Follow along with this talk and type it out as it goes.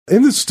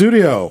In the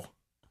studio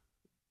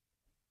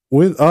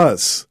with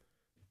us,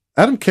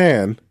 Adam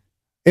Cann,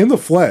 in the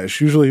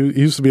flesh. Usually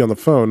he used to be on the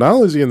phone. Not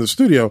only is he in the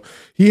studio,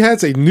 he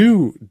has a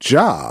new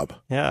job.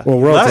 Yeah.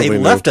 Well, he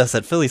left us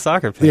at Philly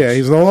Soccer Page. Yeah,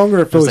 he's no longer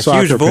at Philly Soccer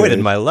Page. There's a huge void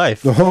in my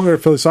life. No longer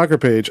at Philly Soccer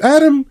Page.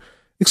 Adam,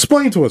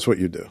 explain to us what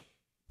you do.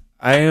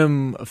 I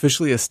am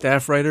officially a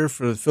staff writer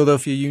for the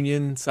Philadelphia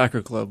Union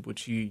Soccer Club,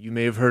 which you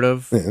may have heard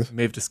of. Yes. You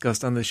may have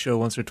discussed on this show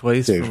once or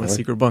twice from a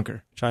secret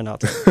bunker. Try not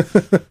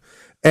to.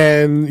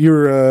 And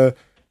you're,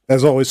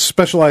 as always,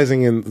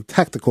 specializing in the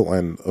tactical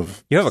end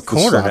of You have a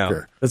corner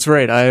soccer. now. That's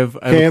right. I have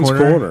Cann's a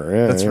corner. corner.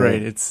 Yeah, That's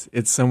right. It's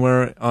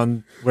somewhere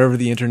on wherever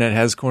the internet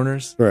has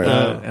corners. Right.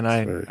 And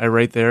I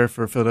write there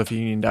for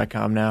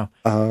PhiladelphiaUnion.com now.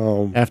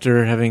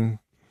 After having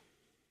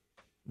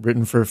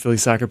written for Philly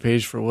Soccer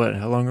Page for what?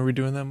 How long are we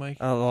doing that, Mike?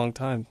 A long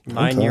time.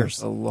 9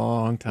 years. A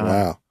long time.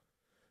 Wow.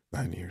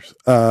 9 years.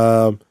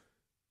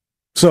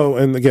 So,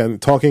 and again,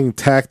 talking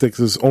tactics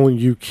is only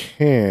you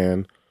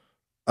can.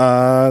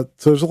 So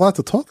there's a lot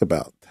to talk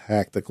about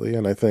tactically,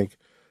 and I think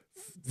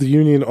the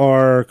Union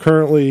are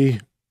currently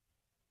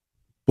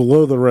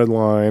below the red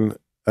line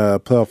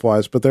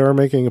playoff-wise, but they are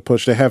making a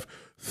push. They have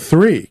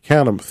three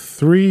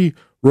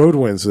road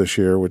wins this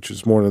year, which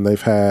is more than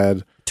they've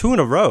had. 2 in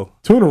a row.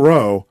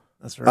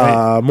 That's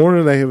right. More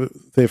than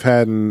they've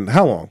had in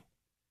how long?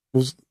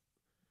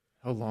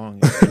 How long?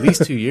 At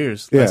least 2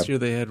 years. Yeah. Last year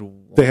they had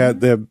one. They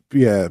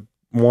had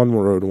one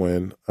road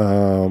win.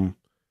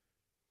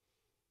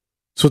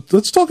 So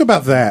let's talk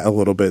about that a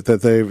little bit.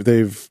 That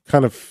they've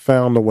kind of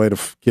found a way to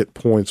get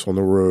points on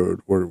the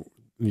road, where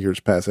in years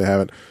past they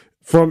haven't.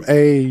 From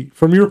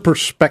your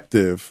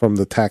perspective, from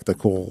the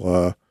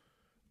tactical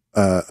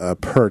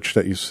perch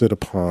that you sit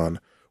upon,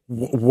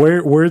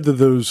 where did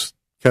those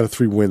kind of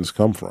 3 wins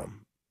come from?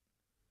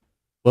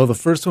 Well, the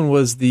first one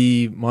was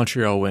the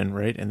Montreal win,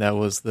 right? And that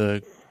was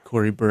the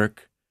Corey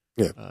Burke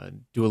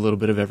do a little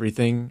bit of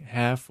everything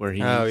half, where he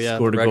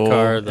scored a goal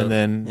card, and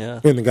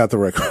then got the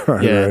red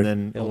card. Yeah, right? and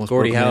then almost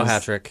Gordie broke Howe his-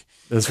 hat trick.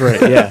 That's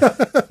right.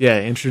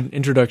 Yeah,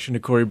 introduction to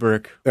Corey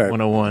Burke, Right.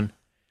 101.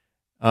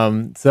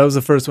 So that was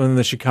the first one. And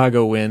the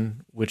Chicago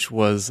win, which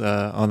was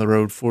on the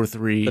road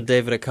 4-3. The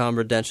David Accam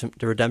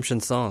redemption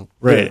song.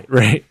 Right.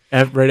 Right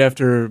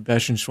after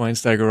Bastian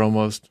Schweinsteiger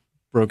almost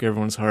broke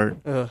everyone's heart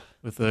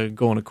with a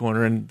goal in a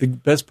corner. And the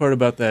best part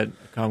about that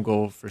Accam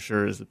goal for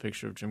sure is the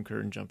picture of Jim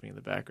Curtin jumping in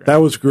the background.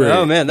 That was great.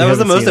 Oh man, that You was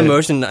the haven't most seen it?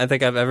 emotion I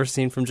think I've ever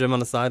seen from Jim on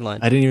the sideline.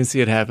 I didn't even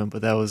see it happen,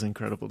 but that was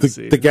incredible to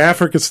see. The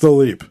gaffer could still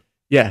leap.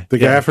 Yeah. The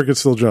gaffer could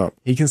still jump.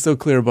 He can still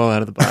clear a ball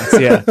out of the box.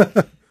 Yeah.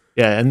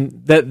 Yeah.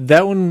 And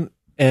that one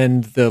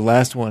and the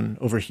last one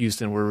over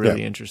Houston were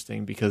really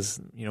interesting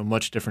because,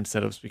 much different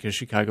setups because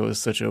Chicago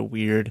is such a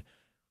weird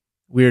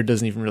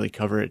doesn't even really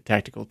cover it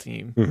tactical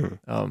team.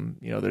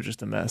 Mm-hmm. They're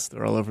just a mess.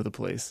 They're all over the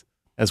place,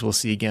 as we'll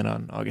see again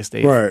on August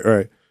 8th.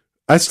 Right.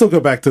 I still go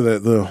back to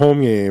the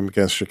home game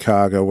against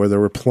Chicago where they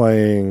were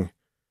playing,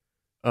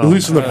 at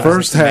least in the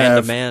first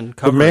half,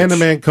 the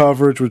man-to-man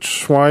coverage with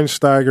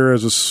Schweinsteiger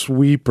as a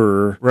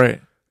sweeper.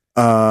 Right.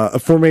 A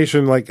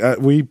formation like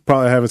we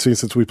probably haven't seen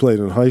since we played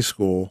in high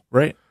school.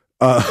 Right.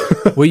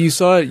 Well, you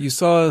saw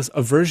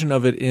a version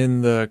of it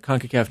in the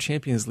CONCACAF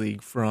Champions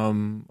League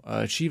from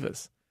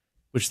Chivas,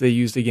 which they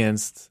used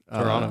against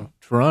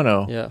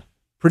Toronto. Yeah.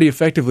 Pretty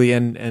effectively,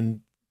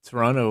 and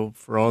Toronto,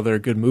 for all their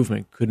good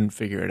movement, couldn't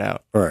figure it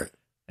out. Right.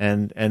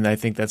 And I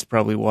think that's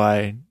probably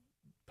why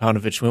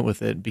Paunovic went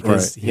with it,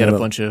 because he had a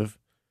bunch of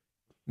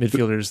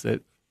midfielders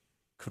that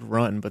could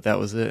run, but that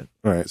was it.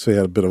 Right. So he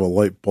had a bit of a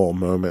light bulb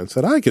moment and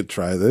said, I could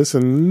try this,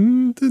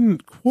 and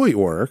didn't quite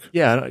work.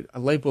 Yeah, a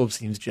light bulb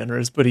seems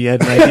generous, but he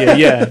had an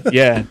idea.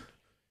 Yeah.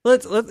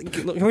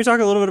 Can we talk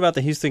a little bit about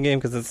the Houston game,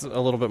 because it's a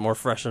little bit more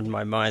fresh in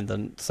my mind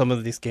than some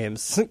of these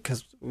games,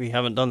 because we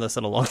haven't done this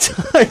in a long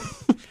time.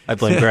 I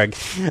blame Greg.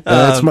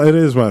 It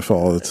is my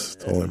fault. It's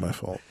totally my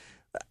fault.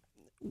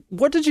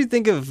 What did you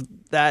think of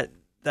that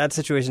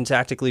situation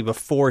tactically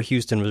before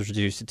Houston was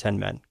reduced to 10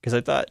 men? Because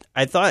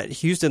I thought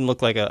Houston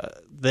looked like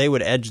they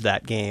would edge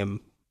that game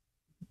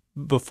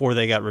before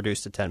they got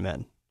reduced to 10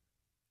 men.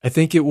 I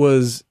think it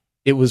was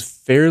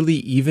fairly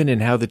even in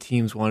how the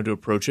teams wanted to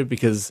approach it,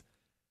 because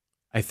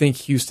I think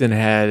Houston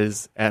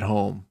has at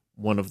home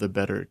one of the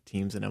better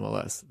teams in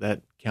MLS.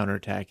 That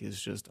counterattack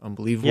is just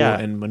unbelievable. Yeah.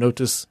 And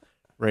Manotas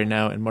right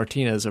now and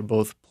Martinez are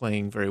both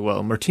playing very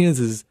well. Martinez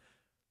is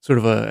sort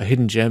of a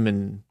hidden gem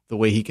in the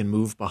way he can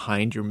move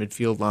behind your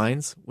midfield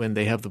lines when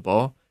they have the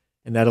ball,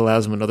 and that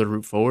allows him another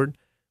route forward.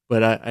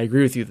 But I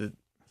agree with you that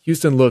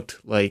Houston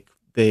looked like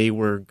they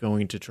were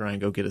going to try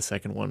and go get a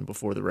second one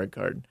before the red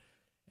card.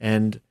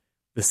 And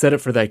the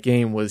setup for that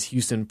game was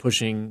Houston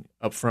pushing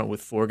up front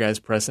with 4 guys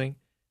pressing,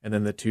 and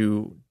then the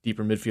 2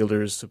 deeper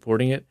midfielders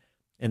supporting it.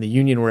 And the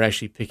Union were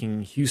actually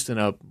picking Houston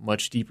up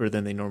much deeper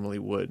than they normally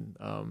would,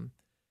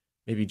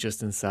 maybe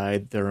just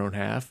inside their own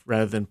half,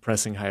 rather than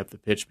pressing high up the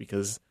pitch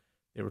because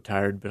they were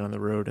tired, been on the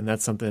road. And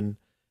that's something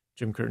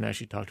Jim Curtin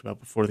actually talked about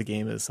before the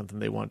game as something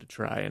they wanted to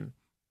try, and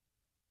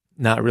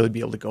not really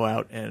be able to go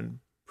out and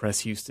press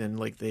Houston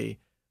like they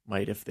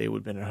might if they would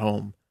have been at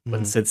home, but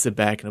instead sit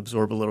back and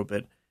absorb a little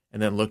bit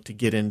and then look to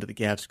get into the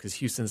gaps because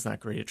Houston's not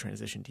great at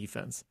transition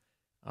defense.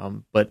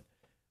 But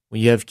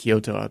when you have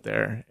Kyoto out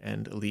there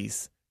and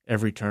Elise,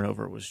 every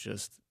turnover was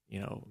just,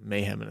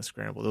 mayhem and a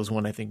scramble. There was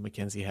one I think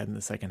McKenzie had in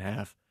the second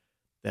half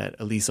that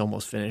Elise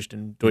almost finished,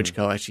 and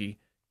Deutschkal actually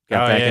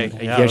got back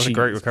and he actually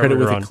credit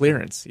with a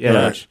clearance.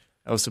 Yeah, which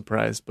I was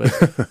surprised.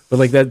 But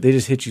like that, they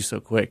just hit you so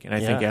quick. And I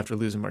think after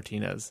losing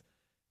Martinez,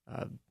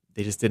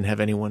 they just didn't have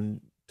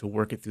anyone to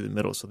work it through the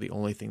middle, so the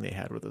only thing they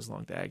had were those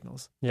long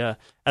diagonals. Yeah,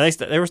 and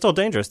they were still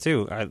dangerous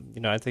too.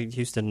 I think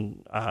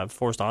Houston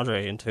forced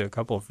Andre into a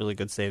couple of really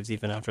good saves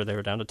even after they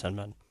were down to 10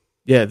 men.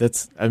 Yeah,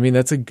 that's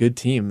a good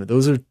team.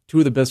 Those are two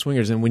of the best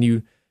wingers. And when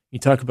you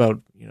talk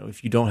about,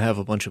 if you don't have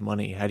a bunch of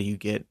money, how do you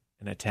get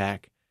an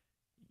attack?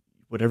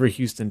 Whatever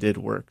Houston did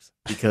worked,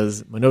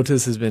 because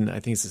Manotas has been, I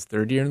think it's his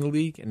third year in the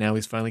league, and now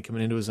he's finally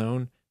coming into his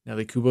own now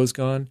that Kubo's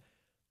gone.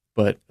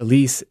 But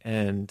Elise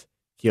and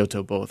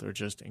Kyoto both are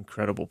just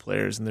incredible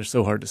players, and they're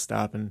so hard to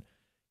stop. And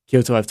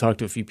Kyoto, I've talked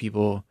to a few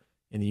people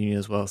in the Union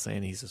as well,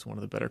 saying he's just one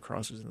of the better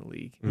crossers in the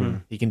league.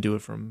 He can do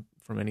it from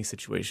any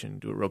situation,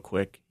 do it real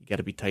quick. You got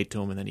to be tight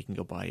to him, and then he can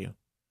go by you.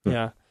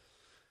 Yeah.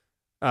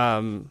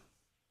 I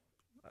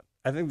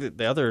think that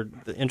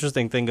the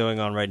interesting thing going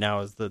on right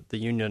now is the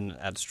Union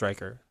at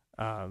striker,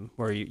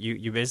 where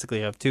you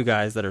basically have two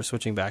guys that are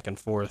switching back and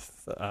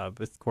forth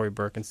with Corey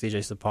Burke and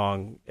CJ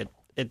Sapong.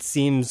 It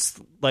seems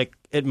like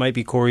it might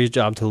be Corey's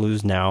job to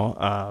lose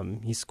now.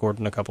 He scored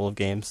in a couple of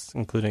games,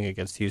 including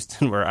against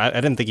Houston, where I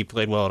didn't think he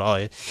played well at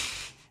all.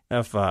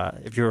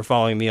 If you were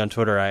following me on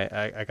Twitter,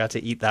 I got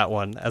to eat that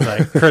one as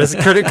I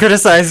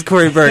criticized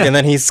Corey Burke, and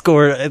then he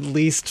scored at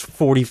least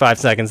 45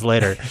 seconds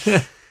later.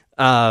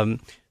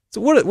 So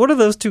what do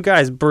those two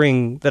guys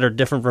bring that are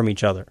different from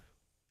each other?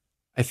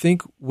 I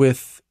think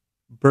with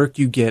Burke,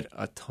 you get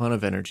a ton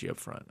of energy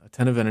up front, a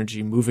ton of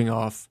energy moving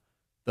off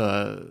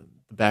the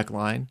back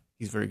line.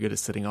 He's very good at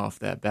sitting off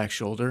that back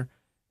shoulder,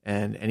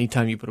 and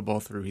anytime you put a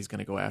ball through, he's going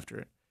to go after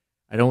it.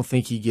 I don't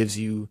think he gives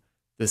you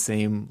the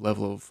same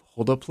level of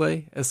hold-up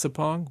play as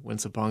Sapong when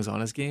Sapong's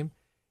on his game,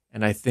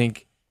 and I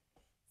think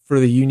for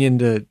the Union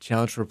to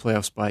challenge for a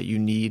playoff spot, you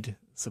need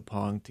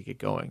Sapong to get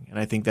going, and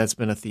I think that's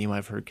been a theme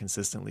I've heard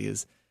consistently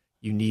is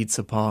you need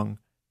Sapong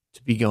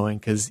to be going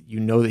because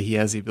you know that he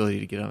has the ability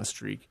to get on a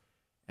streak,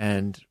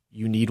 and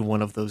you need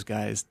one of those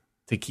guys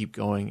to keep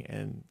going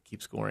and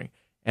keep scoring.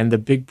 And the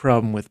big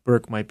problem with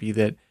Burke might be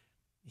that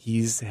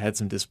he's had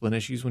some discipline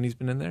issues when he's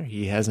been in there.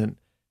 He hasn't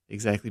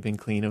exactly been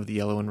clean of the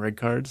yellow and red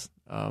cards.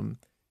 And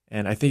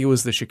I think it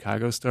was the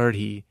Chicago start.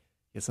 He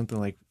had something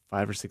like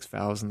 5 or 6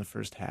 fouls in the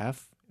first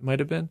half, it might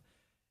have been.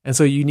 And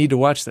so you need to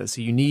watch that.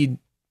 So you need,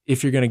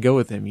 if you're going to go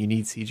with him, you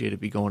need CJ to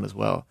be going as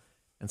well.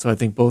 And so I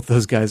think both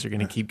those guys are going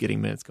to keep getting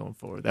minutes going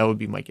forward. That would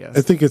be my guess.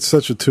 I think it's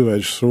such a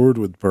two-edged sword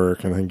with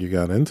Burke, and I think you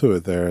got into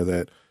it there,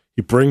 that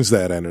he brings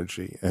that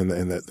energy and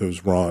that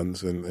those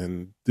runs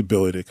and the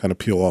ability to kind of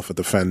peel off a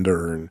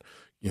defender and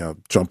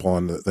jump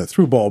on that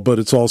through ball. But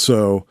it's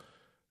also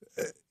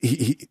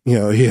he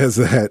has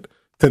that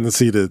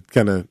tendency to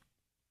kind of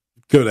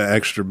go to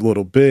extra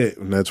little bit,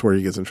 and that's where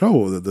he gets in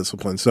trouble with the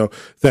discipline. So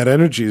that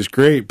energy is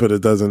great, but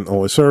it doesn't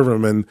always serve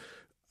him. And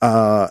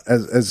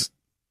as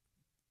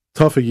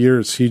tough a year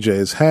as CJ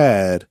has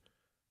had,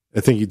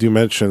 I think you do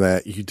mention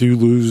that you do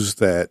lose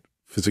that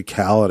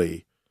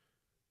physicality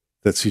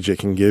that CJ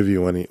can give you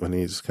when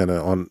he's kind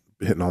of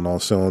hitting on all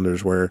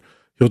cylinders, where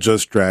he'll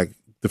just drag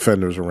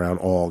defenders around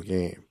all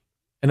game.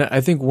 And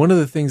I think one of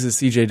the things that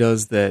CJ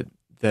does that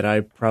I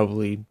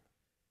probably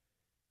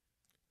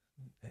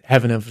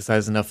haven't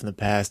emphasized enough in the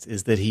past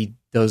is that he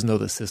does know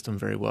the system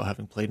very well,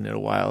 having played in it a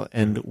while.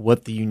 And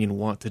what the Union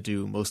want to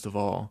do most of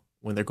all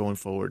when they're going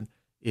forward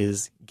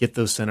is get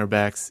those center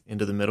backs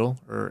into the middle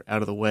or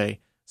out of the way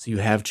so you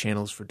have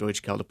channels for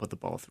Deutschkal to put the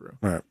ball through.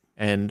 Right.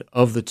 And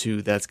of the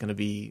two, that's going to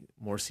be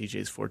more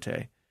CJ's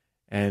forte.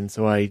 And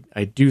so I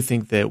do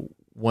think that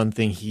one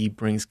thing he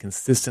brings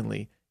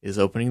consistently is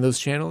opening those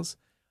channels.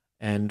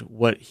 And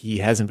what he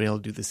hasn't been able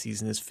to do this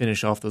season is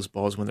finish off those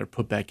balls when they're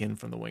put back in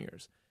from the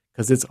wingers.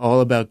 Because it's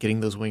all about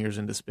getting those wingers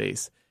into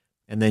space.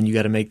 And then you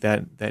got to make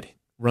that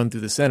run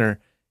through the center.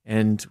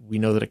 And we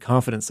know that a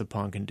confident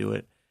Sapong can do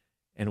it.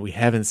 And we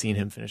haven't seen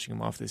him finishing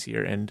him off this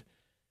year. And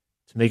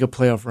to make a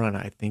playoff run,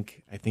 I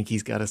think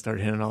he's got to start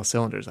hitting all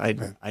cylinders. I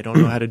don't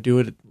know how to do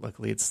it.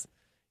 Luckily, it's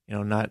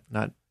not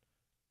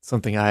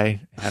something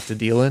I have to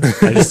deal in.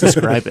 I just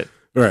describe it.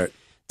 Right.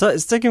 So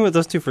sticking with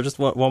those two for just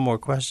one more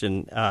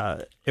question.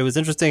 It was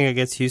interesting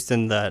against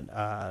Houston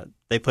that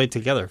they played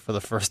together for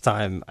the first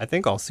time, I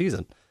think, all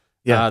season.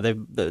 Yeah,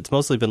 it's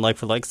mostly been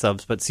like-for-like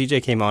subs, but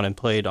CJ came on and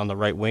played on the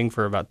right wing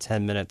for about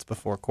 10 minutes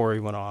before Corey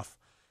went off.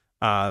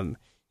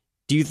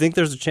 Do you think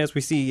there's a chance we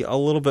see a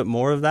little bit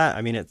more of that?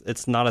 I mean,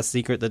 it's not a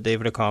secret that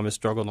David Accam has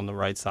struggled on the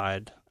right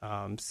side.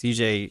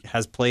 CJ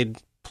has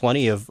played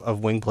plenty of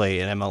wing play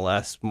in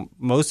MLS,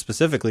 most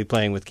specifically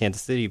playing with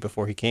Kansas City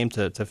before he came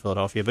to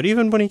Philadelphia. But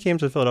even when he came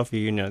to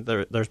Philadelphia,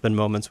 there's been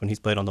moments when he's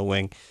played on the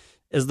wing.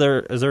 Is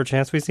there a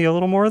chance we see a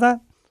little more of that?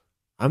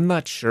 I'm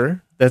not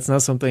sure. That's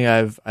not something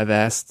I've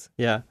asked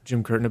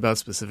Jim Curtin about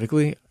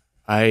specifically.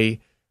 I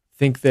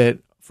think that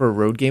for a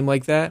road game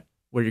like that,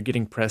 where you're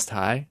getting pressed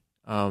high,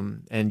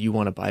 and you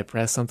want to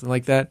bypass something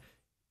like that,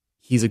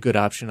 he's a good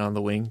option on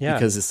the wing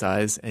because of his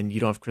size, and you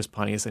don't have Chris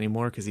Pontius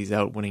anymore because he's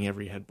out winning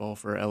every head ball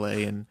for LA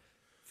and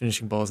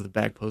finishing balls at the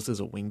back post as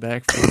a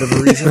wingback for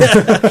whatever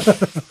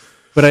reason.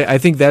 But I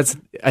think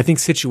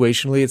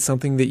situationally it's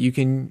something that you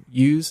can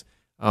use.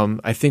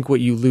 I think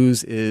what you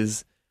lose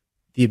is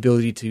the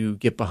ability to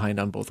get behind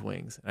on both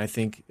wings. And I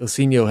think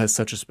Ilsinho has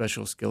such a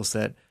special skill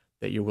set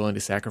that you're willing to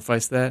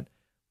sacrifice that.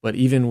 But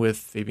even with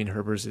Fabian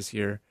Herbers this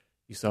year,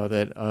 you saw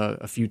that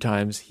a few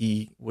times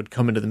he would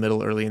come into the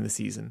middle early in the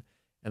season.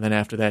 And then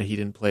after that, he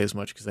didn't play as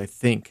much because I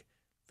think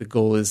the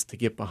goal is to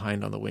get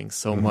behind on the wings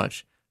so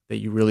much that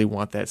you really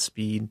want that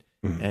speed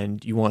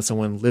and you want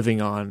someone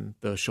living on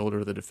the shoulder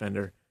of the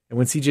defender. And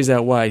when CJ's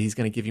out wide, he's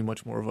going to give you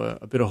much more of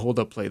a bit of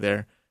hold-up play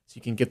there so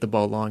you can get the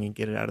ball long and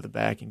get it out of the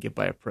back and get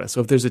by a press.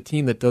 So if there's a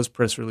team that does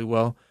press really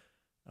well,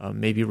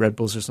 maybe Red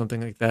Bulls or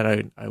something like that,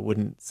 I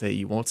wouldn't say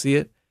you won't see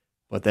it,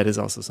 but that is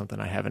also something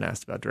I haven't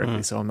asked about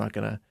directly, so I'm not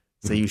going to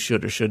say you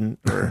should or shouldn't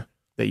or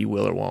that you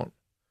will or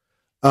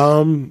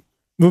won't.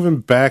 Moving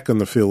back on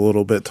the field a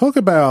little bit, talk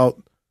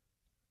about,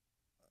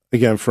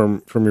 again,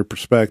 from your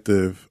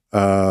perspective,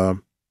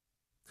 kind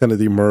of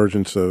the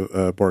emergence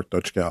of Bart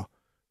Dutchkow,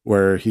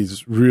 where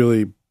he's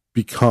really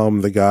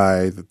become the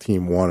guy the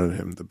team wanted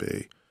him to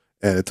be.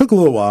 And it took a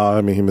little while.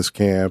 I mean, he missed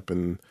camp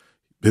and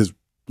his,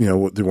 they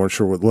weren't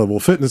sure what level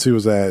of fitness he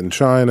was at in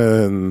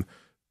China and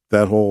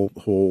that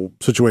whole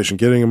situation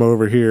getting him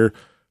over here.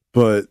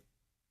 But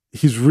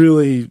he's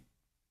really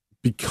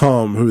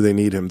become who they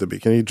need him to be.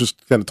 Can you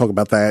just kind of talk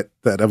about that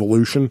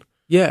evolution?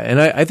 Yeah, and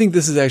I think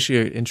this is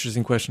actually an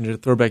interesting question to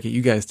throw back at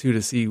you guys too,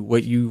 to see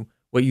what you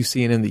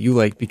see in him that you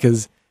like,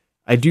 because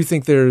I do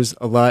think there are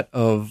a lot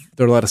of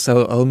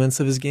subtle elements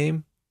of his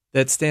game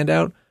that stand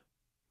out,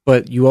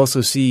 but you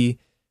also see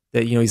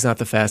that he's not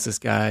the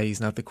fastest guy,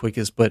 he's not the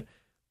quickest, but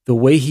the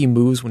way he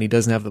moves when he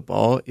doesn't have the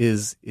ball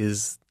is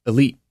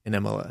elite in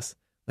MLS.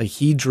 Like,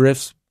 he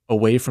drifts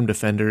away from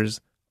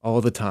defenders all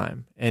the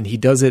time, and he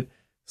does it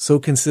so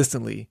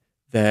consistently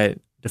that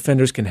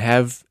defenders can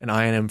have an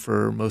eye on him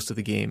for most of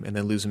the game and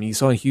then lose him. You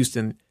saw in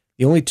Houston,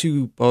 the only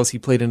 2 balls he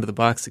played into the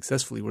box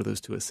successfully were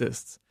those 2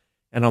 assists.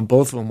 And on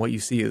both of them, what you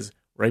see is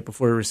right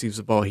before he receives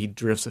the ball, he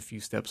drifts a few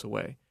steps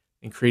away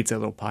and creates that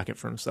little pocket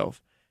for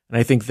himself. And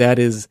I think that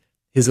is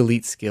his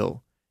elite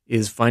skill,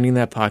 is finding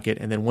that pocket.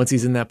 And then once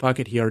he's in that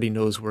pocket, he already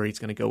knows where he's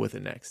going to go with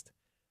it next.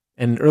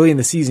 And early in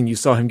the season, you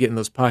saw him get in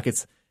those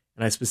pockets.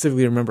 And I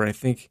specifically remember, I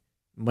think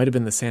it might have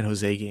been the San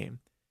Jose game.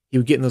 He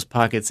would get in those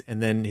pockets,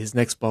 and then his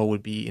next ball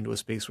would be into a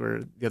space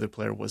where the other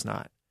player was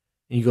not.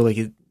 And you go like,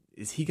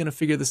 is he going to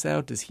figure this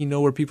out? Does he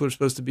know where people are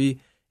supposed to be?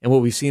 And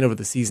what we've seen over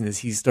the season is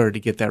he's started to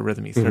get that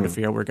rhythm. He's started to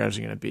figure out where guys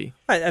are going to be.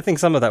 I think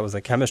some of that was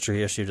a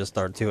chemistry issue to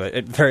start, too.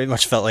 It very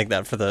much felt like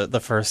that for the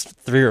first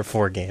 3 or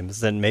 4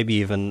 games, and maybe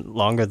even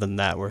longer than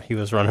that, where he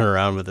was running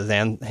around with his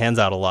hands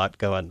out a lot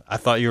going, I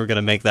thought you were going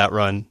to make that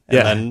run.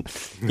 And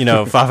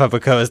then, Fafa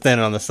Bakoa is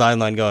standing on the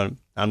sideline going,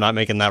 I'm not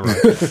making that run.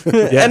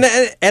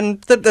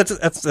 And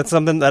that's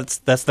something that's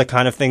the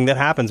kind of thing that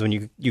happens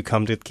when you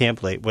come to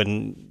camp late.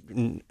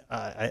 When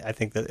I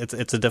think that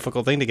it's a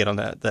difficult thing to get on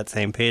that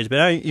same page.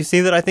 But you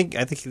see that I think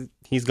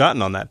he's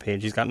gotten on that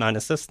page. He's got 9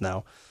 assists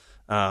now.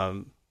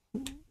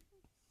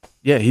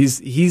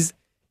 He's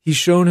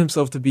shown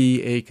himself to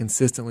be a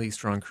consistently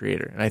strong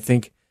creator. And I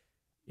think,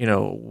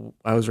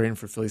 I was writing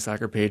for Philly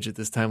Soccer Page at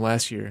this time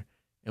last year,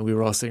 and we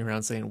were all sitting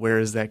around saying, where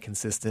is that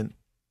consistent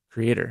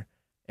creator?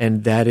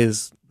 And that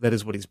is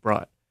what he's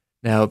brought.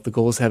 Now, the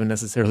goals haven't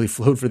necessarily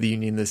flowed for the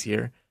Union this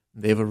year.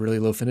 They have a really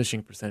low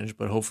finishing percentage,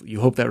 but hopefully, you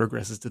hope that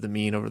regresses to the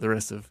mean over the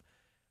rest of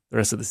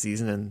the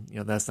season. And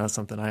that's not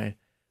something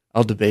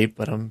I'll debate,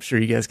 but I'm sure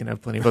you guys can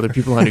have plenty of other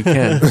people on who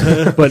can.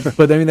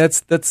 but I mean,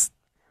 that's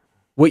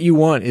what you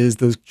want, is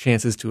those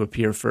chances to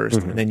appear first,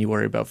 and then you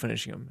worry about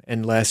finishing them.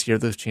 And last year,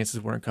 those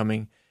chances weren't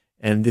coming,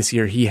 and this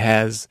year he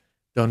has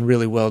done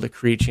really well to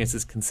create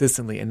chances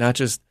consistently, and not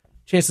just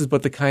chances,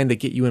 but the kind that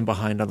get you in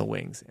behind on the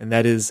wings. And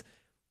that is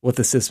what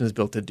the system is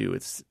built to do.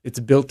 It's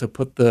built to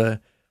put the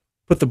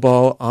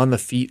ball on the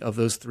feet of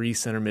those 3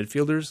 center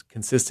midfielders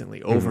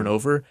consistently over and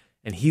over.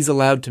 And he's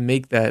allowed to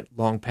make that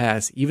long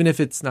pass, even if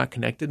it's not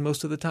connected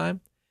most of the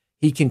time.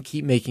 He can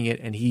keep making it,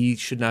 and he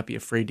should not be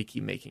afraid to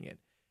keep making it.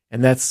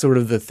 And that's sort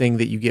of the thing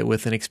that you get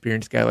with an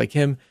experienced guy like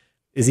him,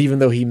 is even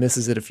though he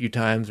misses it a few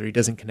times or he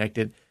doesn't connect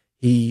it,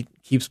 he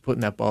keeps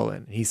putting that ball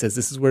in. He says,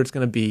 this is where it's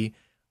going to be.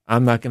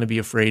 I'm not going to be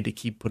afraid to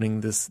keep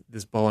putting this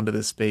ball into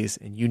this space,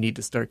 and you need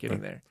to start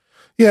getting there.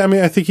 Yeah, I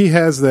mean, I think he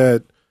has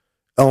that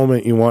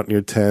element you want in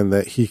your 10,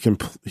 that he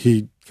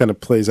kind of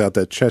plays out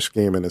that chess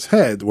game in his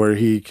head, where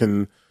he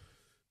can,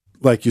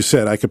 like you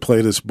said, I could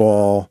play this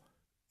ball,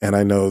 and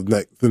I know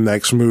that the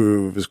next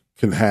move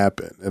can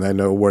happen, and I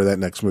know where that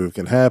next move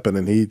can happen,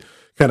 and he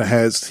kind of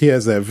has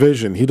that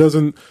vision. He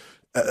doesn't,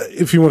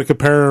 if you want to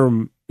compare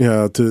him,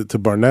 to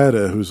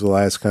Barnetta, who's the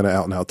last kind of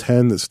out and out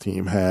 10 this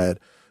team had.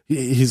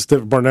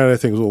 Barnett, I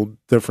think, was a little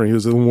different. He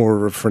was a little more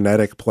of a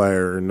frenetic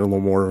player and a little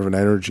more of an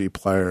energy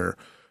player.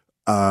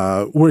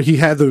 where he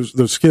had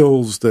those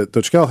skills that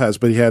Dutchkel has,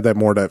 but he had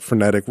that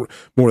frenetic,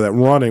 more of that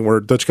running,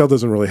 where Dutchkel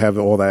doesn't really have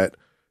all that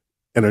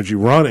energy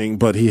running,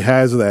 but he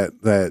has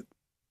that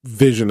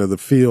vision of the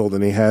field,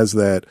 and he has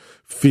that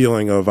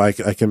feeling of I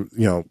can,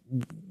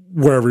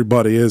 where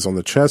everybody is on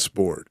the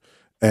chessboard,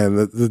 and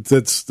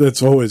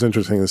that's always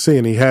interesting to see.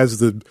 And he has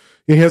the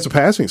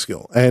passing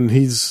skill, and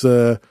he's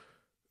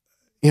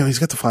he's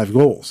got the 5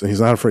 goals, and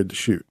he's not afraid to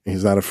shoot.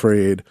 He's not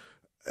afraid,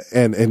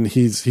 and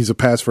he's a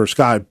pass first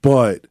guy,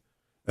 but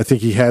I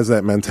think he has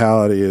that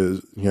mentality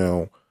is,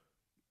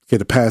 okay,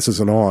 the pass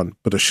isn't on,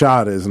 but a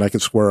shot is, and I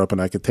could square up and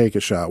I could take a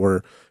shot,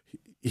 where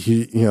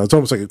he, it's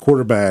almost like a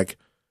quarterback.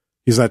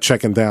 He's not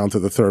checking down to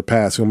the third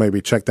pass. He'll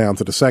maybe check down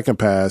to the second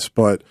pass,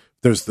 but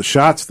there's the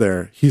shots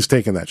there. He's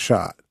taking that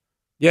shot.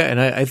 Yeah, and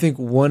I think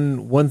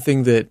one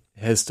thing that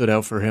has stood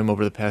out for him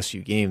over the past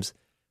few games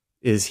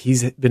is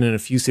he's been in a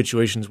few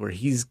situations where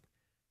he's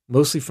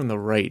mostly from the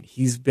right.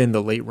 He's been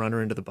the late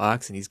runner into the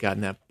box, and he's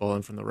gotten that ball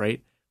in from the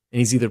right. And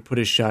he's either put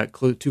his shot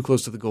too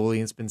close to the goalie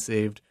and it's been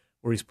saved,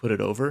 or he's put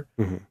it over.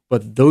 Mm-hmm.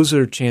 But those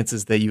are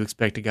chances that you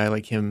expect a guy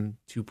like him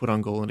to put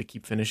on goal and to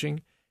keep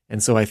finishing.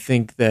 And so I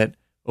think that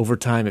over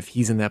time, if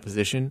he's in that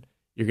position,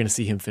 you're going to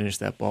see him finish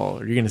that ball,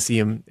 or you're going to see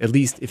him, at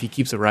least if he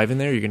keeps arriving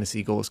there, you're going to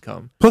see goals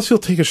come. Plus, he'll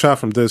take a shot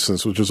from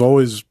distance, which has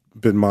always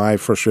been my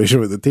frustration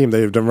with the team.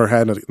 They've never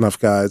had enough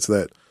guys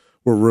that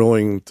were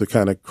willing to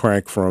kind of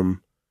crank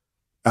from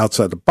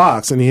outside the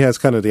box, and he has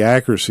kind of the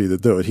accuracy to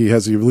do it. He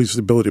has at least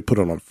the ability to put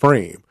it on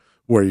frame,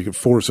 where you can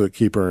force a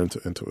keeper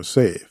into a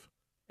save.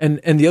 And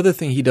the other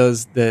thing he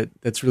does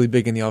that's really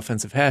big in the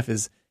offensive half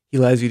is he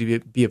allows you to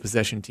be a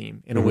possession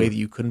team in a way that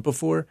you couldn't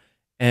before.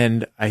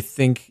 And I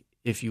think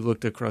if you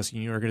looked across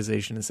your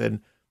organization and said,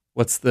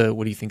 what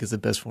do you think is the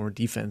best form of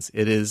defense?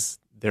 It is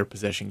their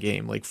possession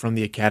game. Like from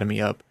the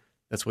academy up,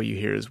 that's what you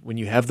hear is when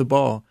you have the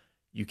ball,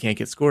 you can't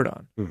get scored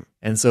on.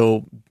 And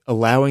so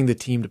allowing the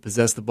team to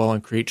possess the ball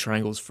and create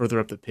triangles further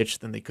up the pitch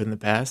than they could in the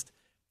past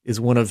is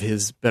one of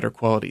his better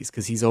qualities,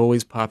 because he's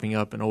always popping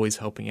up and always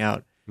helping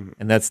out.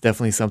 And that's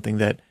definitely something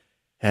that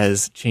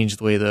has changed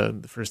the way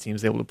the first team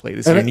is able to play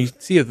this year, and you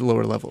see it at the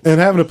lower levels. And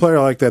having a player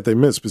like that they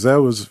missed, because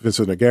that was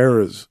Vincent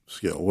Aguirre's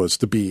skill,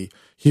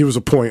 he was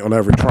a point on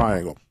every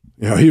triangle.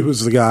 He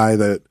was the guy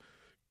that,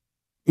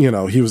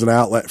 he was an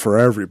outlet for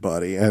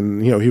everybody,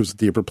 and, he was a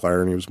deeper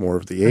player, and he was more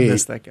of the eight. I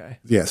miss that guy.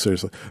 Yeah,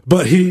 seriously.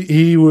 But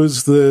he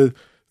was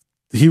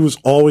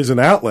always an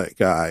outlet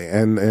guy,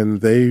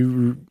 and they,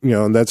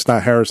 and that's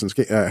not Harris's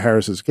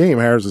game.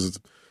 Harris is,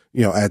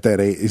 at that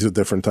eight, he's a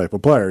different type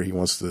of player. He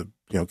wants to,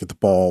 get the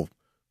ball,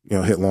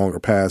 hit longer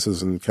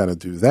passes and kind of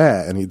do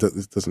that. And he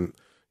doesn't,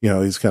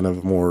 he's kind of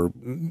a more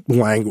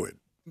languid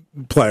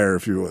player,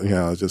 if you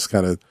will, just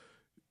kind of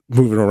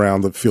moving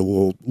around the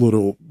field a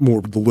little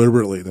more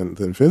deliberately than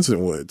Vincent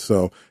would.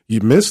 So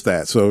you missed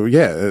that. So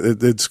yeah,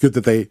 it's good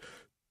that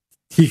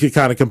he could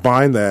kind of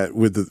combine that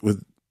with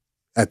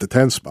at the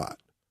 10 spot.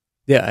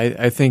 Yeah,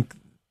 I think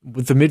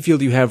with the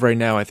midfield you have right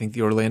now, I think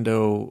the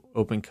Orlando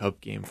Open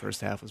Cup game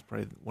first half was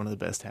probably one of the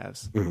best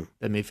halves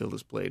that Mayfield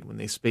has played, when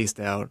they spaced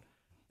out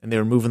and they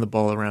were moving the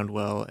ball around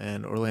well,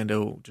 and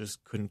Orlando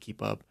just couldn't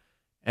keep up.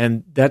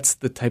 And that's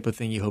the type of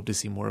thing you hope to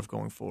see more of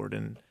going forward.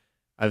 And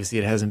obviously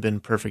it hasn't been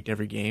perfect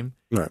every game,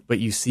 right. But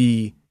you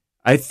see,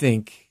 I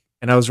think,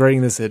 and I was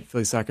writing this at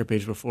Philly Soccer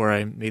Page before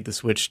I made the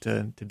switch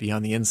to be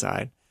on the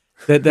inside,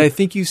 that I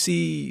think you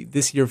see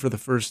this year for the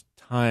first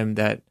time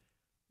that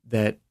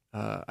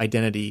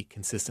identity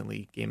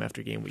consistently, game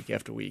after game, week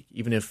after week.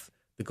 Even if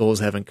the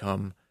goals haven't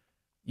come,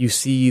 you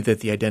see that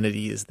the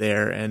identity is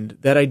there, and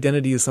that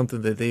identity is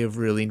something that they have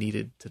really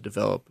needed to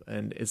develop.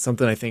 And it's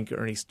something I think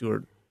Ernie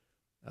Stewart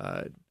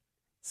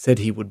said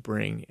he would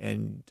bring,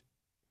 and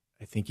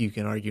I think you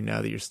can argue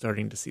now that you're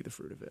starting to see the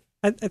fruit of it.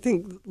 I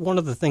think one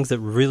of the things that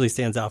really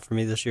stands out for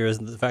me this year is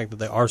the fact that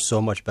they are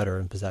so much better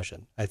in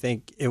possession. I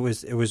think it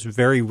was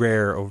very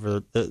rare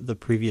over the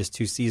previous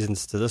 2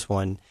 seasons to this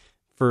one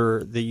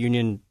for the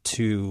Union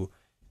to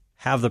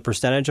have the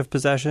percentage of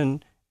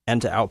possession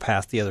and to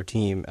outpass the other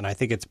team. And I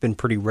think it's been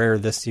pretty rare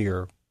this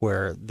year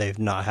where they've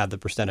not had the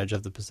percentage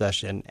of the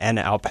possession and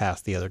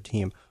outpass the other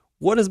team.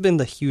 What has been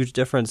the huge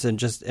difference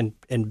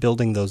in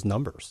building those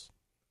numbers?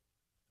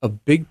 A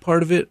big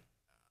part of it,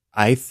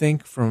 I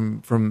think,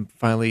 from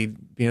finally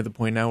being at the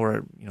point now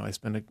where I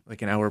spend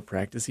like an hour of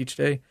practice each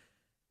day,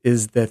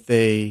 is that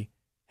they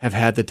have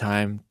had the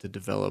time to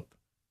develop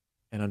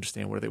and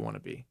understand where they want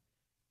to be.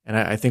 And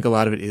I think a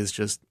lot of it is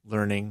just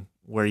learning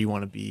where you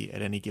want to be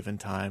at any given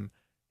time,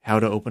 how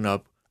to open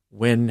up,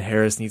 when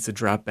Harris needs to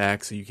drop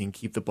back so you can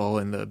keep the ball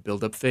in the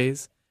build-up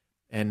phase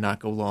and not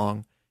go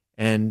long.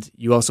 And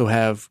you also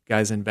have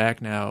guys in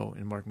back now,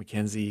 in Mark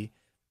McKenzie,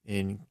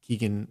 in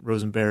Keegan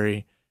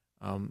Rosenberry,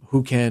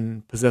 who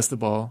can possess the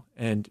ball.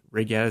 And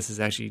Ray Gaddis has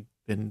actually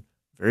been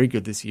very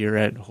good this year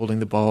at holding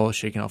the ball,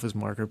 shaking off his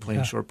marker,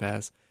 playing short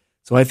pass.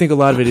 So I think a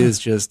lot of it is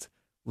just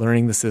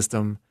learning the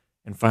system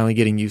and finally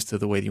getting used to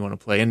the way that you want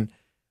to play. And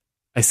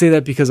I say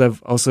that because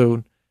I've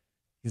also,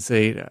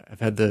 I've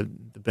had the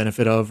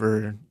benefit of,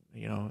 or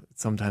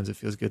sometimes it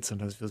feels good,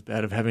 sometimes it feels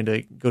bad, of having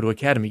to go to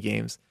academy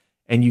games.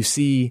 And you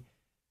see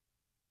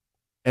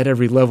at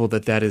every level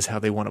that is how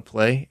they want to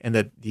play, and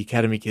that the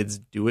academy kids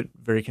do it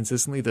very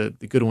consistently. The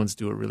good ones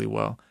do it really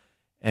well.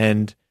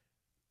 And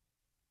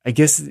I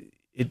guess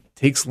it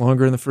takes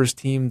longer in the first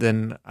team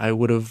than I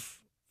would have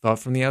thought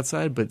from the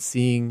outside, but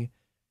seeing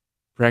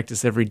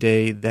practice every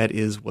day, that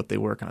is what they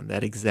work on.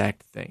 That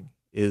exact thing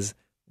is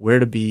where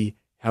to be,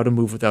 how to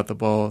move without the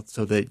ball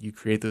so that you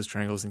create those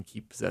triangles and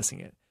keep possessing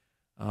it.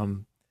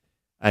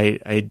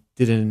 I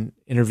did an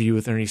interview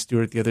with Ernie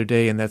Stewart the other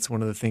day, and that's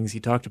one of the things he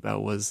talked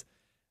about was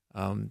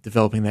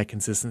developing that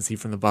consistency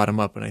from the bottom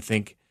up. And I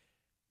think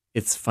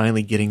it's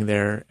finally getting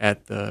there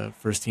at the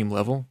first team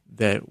level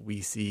that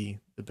we see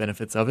the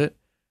benefits of it.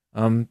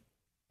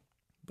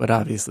 But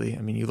obviously,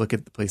 I mean, you look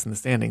at the place in the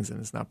standings and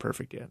it's not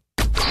perfect yet.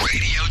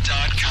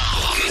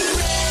 Radio.com.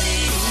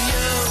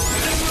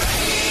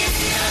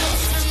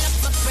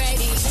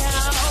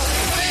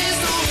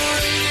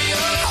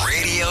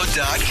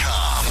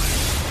 Radio.com.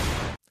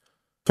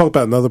 Talk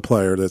about another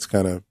player that's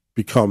kind of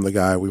become the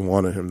guy we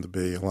wanted him to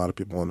be. A lot of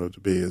people wanted him to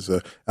be is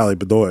Ali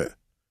Bedoya.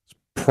 He's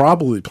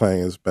probably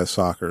playing his best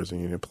soccer as a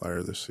Union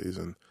player this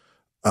season.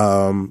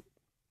 Do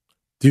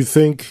you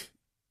think?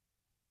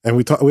 And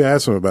we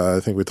asked him about it. I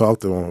think we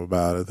talked to him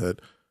about it,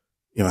 that,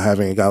 you know,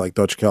 having a guy like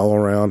Dutch Kell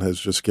around has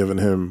just given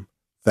him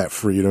that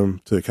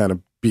freedom to kind of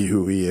be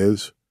who he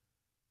is.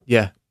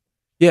 Yeah.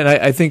 And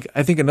I think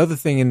another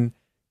thing, and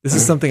this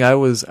is something I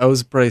was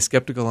probably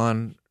skeptical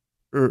on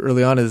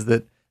early on, is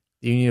that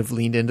the Union have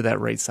leaned into that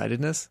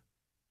right-sidedness.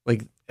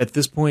 Like, at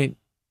this point,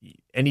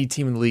 any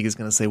team in the league is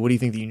going to say, what do you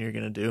think the Union are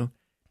going to do?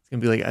 It's going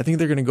to be like, I think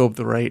they're going to go up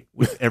the right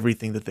with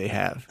everything that they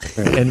have.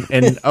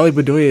 And Ali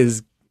Bedoya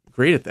is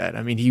great at that.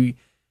 I mean,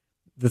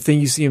 the thing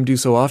you see him do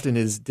so often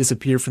is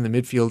disappear from the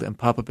midfield and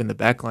pop up in the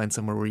back line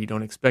somewhere where you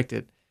don't expect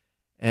it.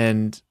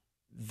 And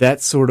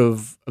that sort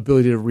of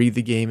ability to read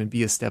the game and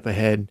be a step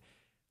ahead,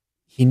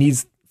 he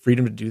needs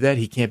freedom to do that.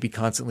 He can't be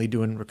constantly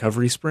doing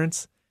recovery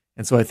sprints.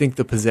 And so I think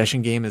the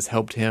possession game has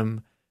helped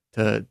him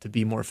to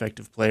be a more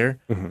effective player.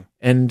 Mm-hmm.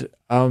 And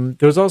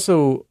there's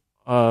also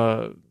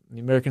the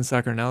American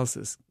Soccer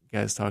Analysis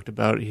guys talked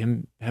about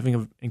him having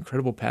an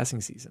incredible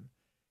passing season.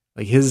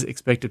 Like, his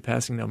expected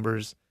passing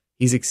numbers,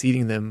 he's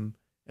exceeding them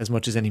as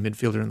much as any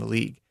midfielder in the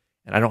league.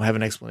 And I don't have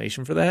an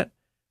explanation for that.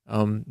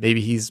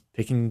 Maybe he's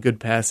picking good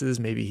passes.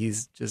 Maybe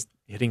he's just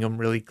hitting them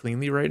really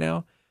cleanly right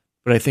now.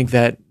 But I think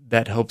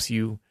that helps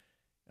you,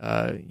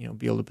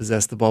 be able to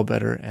possess the ball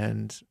better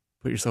and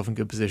put yourself in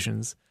good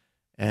positions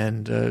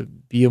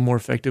and be a more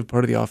effective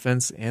part of the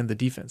offense and the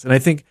defense. And I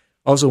think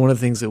also one of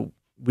the things that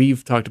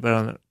we've talked about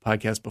on the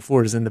podcast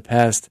before is in the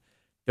past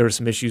there were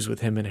some issues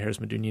with him and Harris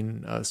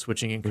Medunian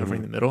switching and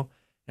covering the middle.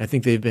 And I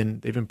think they've been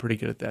pretty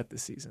good at that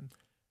this season.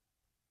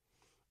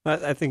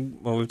 I think,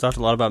 well, we've talked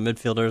a lot about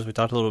midfielders. We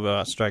talked a little bit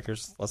about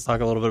strikers. Let's talk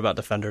a little bit about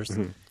defenders.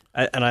 Mm-hmm.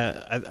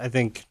 I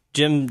think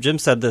Jim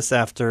said this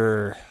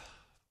after,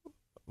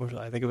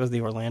 I think it was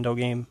the Orlando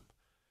game.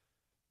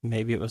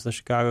 Maybe it was the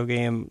Chicago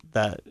game,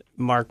 that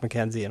Mark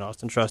McKenzie and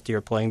Austin Trusty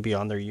are playing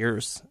beyond their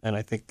years. And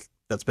I think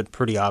that's been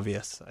pretty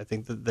obvious. I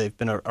think that they've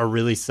been a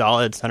really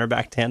solid center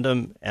back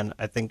tandem. And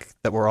I think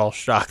that we're all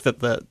shocked that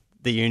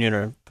the Union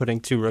are putting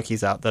two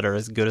rookies out that are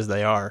as good as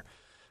they are.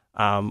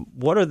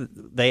 What are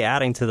they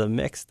adding to the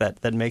mix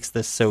that makes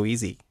this so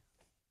easy?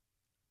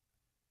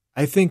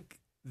 I think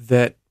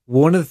that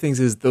one of the things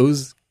is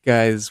those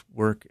guys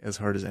work as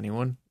hard as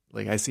anyone.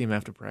 Like, I see them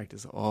after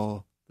practice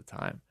all the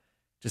time,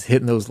 just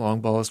hitting those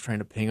long balls, trying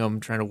to ping them,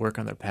 trying to work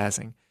on their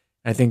passing.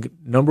 And I think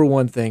number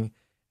one thing,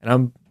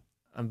 and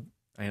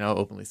I'll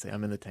openly say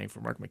I'm in the tank for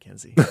Mark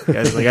McKenzie.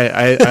 Guys, like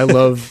I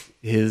love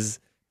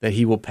that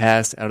he will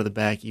pass out of the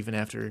back even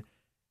after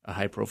a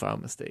high profile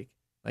mistake.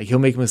 Like, he'll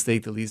make a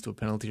mistake that leads to a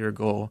penalty or a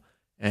goal,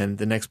 and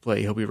the next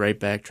play he'll be right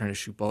back trying to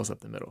shoot balls up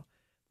the middle.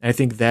 And I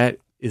think that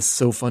is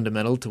so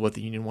fundamental to what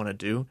the Union want to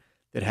do,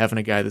 that having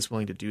a guy that's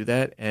willing to do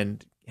that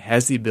and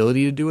has the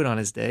ability to do it on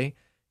his day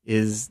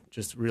is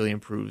just really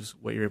improves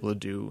what you're able to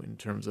do in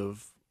terms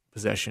of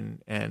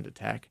possession and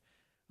attack.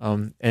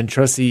 And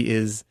Trusty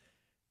is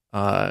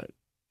an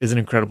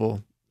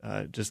incredible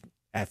just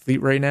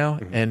athlete right now,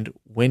 and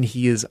when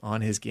he is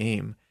on his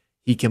game,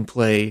 he can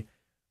play.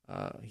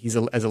 As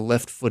a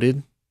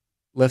left-footed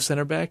left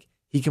center back,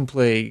 he can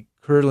play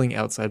curling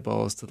outside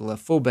balls to the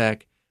left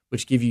fullback,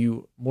 which give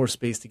you more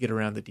space to get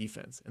around the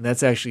defense. And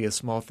that's actually a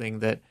small thing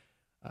that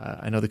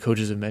I know the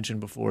coaches have mentioned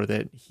before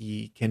that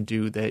he can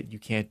do that you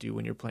can't do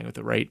when you're playing with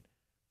the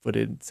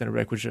right-footed center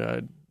back, which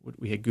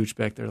we had Gooch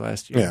back there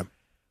last year. Yeah.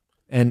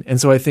 And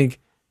so I think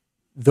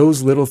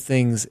those little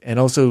things, and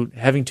also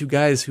having two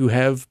guys who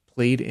have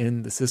played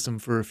in the system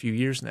for a few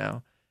years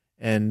now,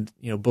 and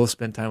both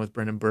spent time with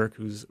Brendan Burke,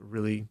 who's a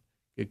really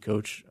good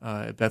coach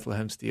at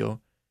Bethlehem Steel,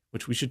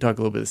 which we should talk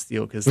a little bit of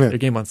Steel because their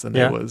game on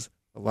Sunday was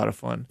a lot of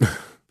fun.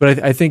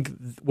 But I think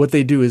what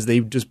they do is they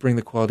just bring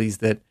the qualities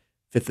that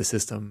fit the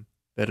system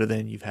better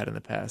than you've had in the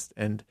past.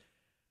 And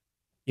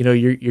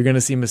you're going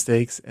to see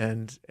mistakes,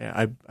 and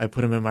I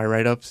put them in my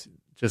write-ups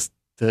just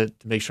to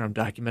make sure I'm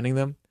documenting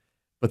them.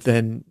 But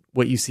then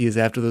what you see is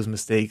after those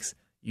mistakes,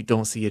 you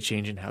don't see a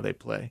change in how they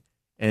play.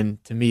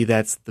 And to me,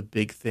 that's the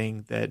big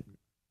thing that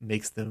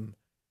makes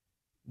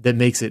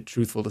it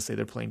truthful to say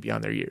they're playing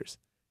beyond their years,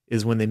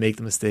 is when they make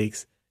the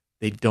mistakes,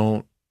 they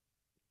don't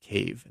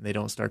cave and they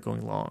don't start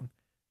going long.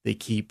 They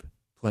keep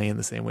playing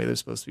the same way they're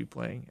supposed to be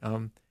playing.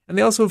 And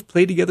they also have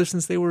played together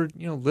since they were,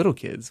 little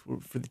kids,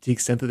 to the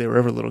extent that they were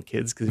ever little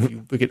kids. Because if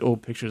you look at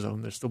old pictures of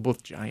them, they're still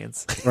both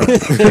giants. Right.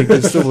 Like,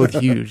 they're still both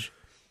huge.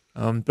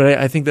 But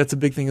I think that's a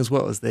big thing as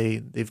well, is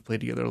they've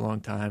played together a long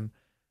time.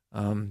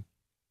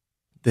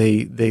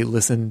 They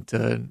listen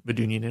to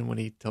Medunjanin when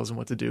he tells them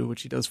what to do,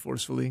 which he does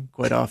forcefully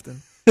quite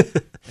often.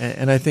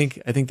 and I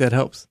think that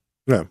helps.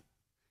 Yeah.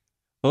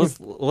 Well,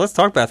 let's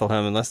talk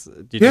Bethlehem. Unless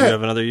did you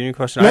have another Union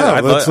question? No, I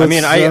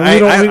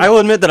will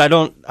admit that I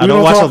don't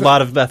watch a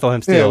lot of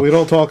Bethlehem Steel. Yeah, we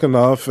don't talk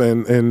enough,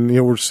 and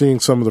we're seeing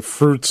some of the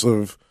fruits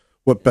of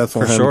what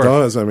Bethlehem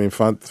does. I mean,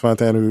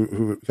 Fontaine,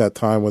 who got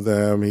time with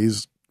them,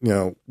 he's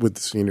with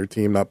the senior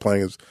team, not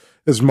playing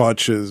as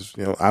much as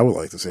I would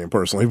like to see him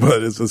personally,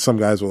 but as some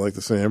guys would like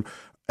to see him,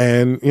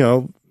 and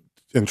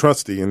and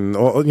Trusty, and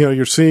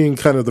you're seeing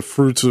kind of the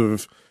fruits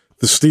of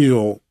the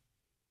Steel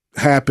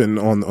happen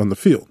on the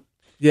field.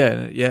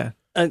 Yeah.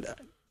 And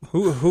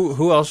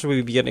who else should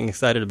we be getting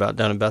excited about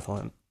down in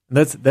Bethlehem?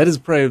 That's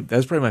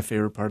probably my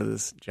favorite part of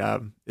this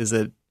job, is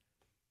that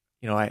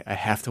I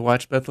have to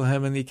watch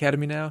Bethlehem in the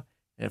academy now.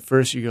 And at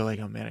first you go like,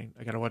 oh man,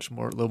 I got to watch a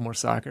little more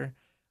soccer.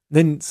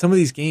 Then some of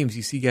these games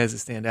you see guys that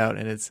stand out,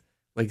 and it's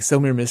like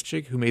Selmir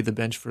Mischik, who made the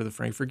bench for the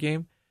Frankfurt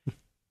game.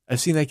 I've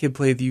seen that kid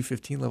play at the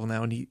U15 level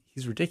now, and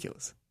he's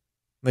ridiculous.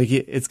 Like,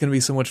 it's going to be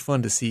so much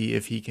fun to see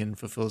if he can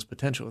fulfill his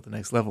potential at the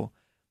next level.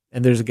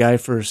 And there's a guy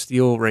for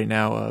Steel right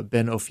now,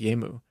 Ben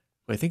Ofiemu, who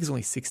I think is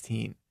only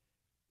 16.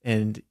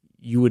 And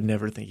you would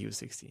never think he was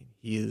 16.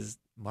 He is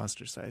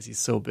monster size. He's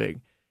so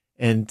big.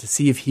 And to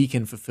see if he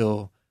can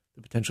fulfill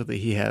the potential that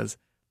he has.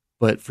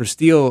 But for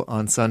Steel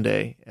on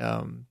Sunday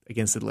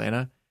against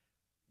Atlanta,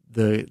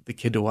 the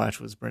kid to watch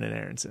was Brendan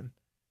Aronson.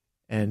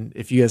 And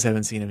if you guys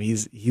haven't seen him,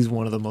 he's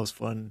one of the most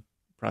fun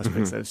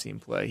prospects I've seen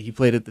play. He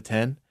played at the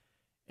 10,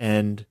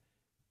 and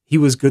he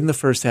was good in the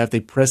first half.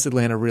 They pressed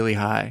Atlanta really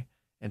high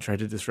and tried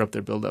to disrupt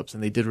their buildups,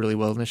 and they did really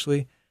well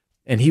initially.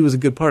 And he was a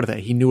good part of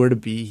that. He knew where to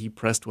be. He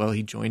pressed well.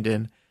 He joined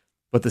in.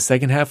 But the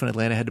second half, when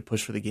Atlanta had to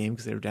push for the game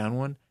because they were down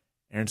one,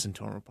 Aronson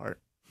tore them apart.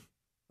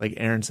 Like,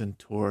 Aronson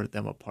tore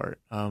them apart.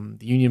 The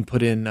Union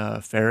put in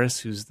Ferris,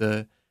 who's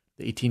the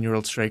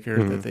 18-year-old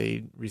striker that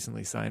they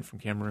recently signed from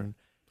Cameroon.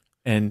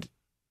 And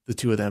the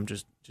two of them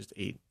just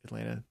ate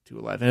Atlanta 2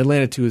 alive. And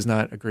Atlanta 2 is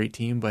not a great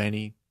team by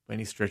any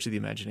stretch of the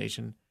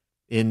imagination.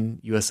 In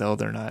USL,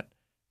 they're not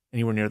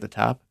anywhere near the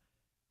top.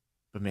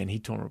 But man, he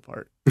tore them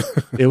apart.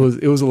 It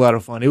was a lot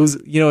of fun. It was,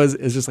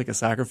 as just like a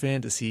soccer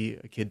fan, to see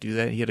a kid do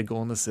that. He had a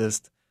goal and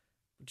assist.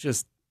 When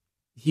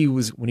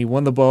he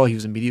won the ball, he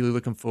was immediately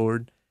looking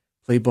forward.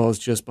 Played balls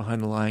just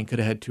behind the line. Could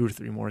have had 2 or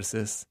 3 more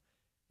assists.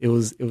 It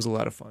was a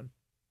lot of fun.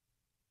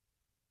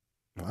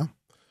 Wow.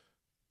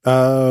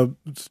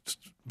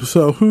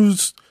 So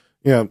who's,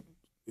 you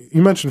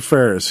mentioned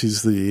Ferris.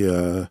 He's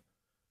the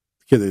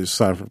kid that you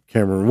signed from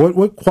Cameroon.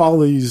 What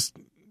qualities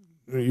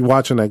are you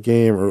watching that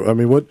game? Or, I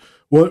mean,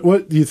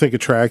 what do you think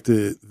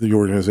attracted the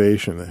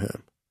organization to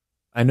him?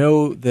 I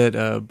know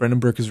that Brendan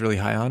Burke is really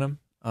high on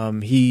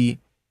him.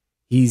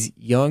 He's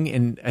young,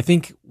 and I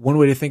think one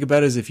way to think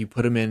about it is if you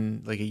put him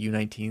in like a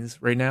U19s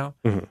right now,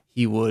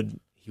 he would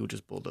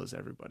just bulldoze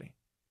everybody.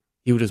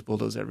 He would just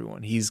bulldoze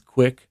everyone. He's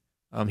quick.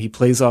 He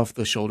plays off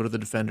the shoulder of the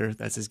defender.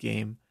 That's his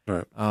game.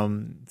 Right.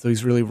 So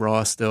he's really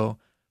raw still.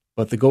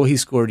 But the goal he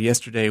scored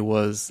yesterday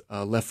was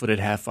a left-footed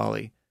half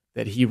volley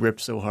that he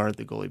ripped so hard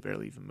the goalie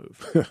barely even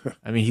moved.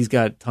 I mean, he's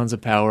got tons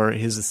of power.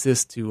 His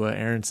assist to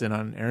Aronson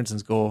on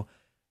Aronson's goal,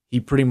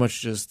 he pretty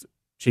much just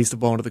chased the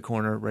ball into the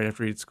corner right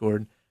after he'd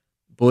scored,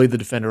 bullied the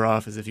defender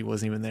off as if he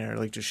wasn't even there,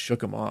 like just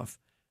shook him off,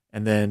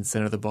 and then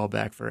centered the ball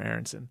back for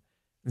Aronson.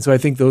 And so I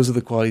think those are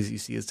the qualities you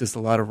see. It's just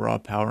a lot of raw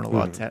power and a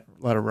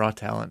lot of raw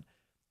talent,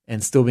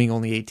 and still being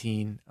only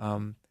 18.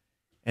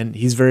 And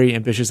he's very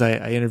ambitious.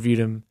 I interviewed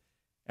him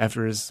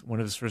after one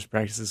of his first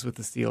practices with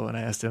the Steel, and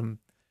I asked him,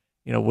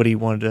 what he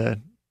wanted to,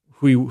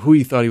 who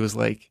he thought he was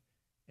like,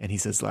 and he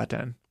said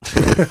Zlatan,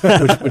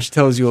 which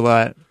tells you a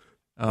lot.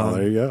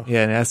 There you go.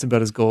 Yeah, and I asked him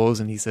about his goals,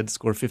 and he said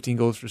score 15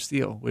 goals for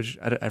Steel, which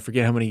I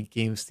forget how many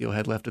games Steel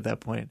had left at that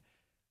point,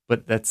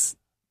 but that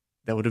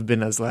would have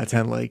been a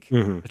Zlatan-like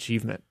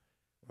achievement.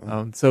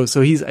 So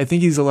I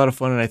think he's a lot of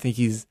fun, and I think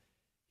he's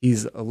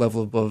a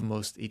level above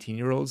most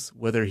 18-year-olds.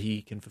 Whether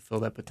he can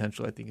fulfill that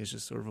potential, I think is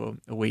just sort of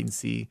a wait and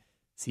see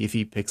if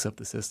he picks up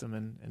the system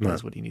and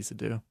does what he needs to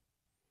do.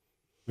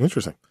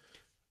 Interesting.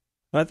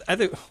 I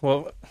think.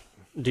 Well,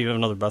 do you have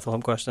another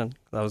Bethlehem question?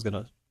 I was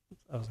gonna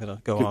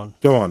go on.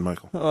 Go on,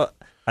 Michael.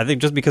 I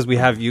think just because we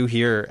have you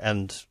here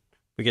and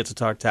we get to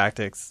talk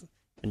tactics,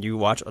 and you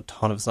watch a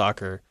ton of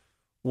soccer,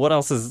 what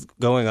else is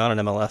going on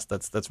in MLS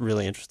that's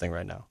really interesting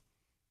right now?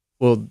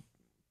 Well,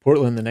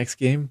 Portland, the next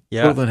game.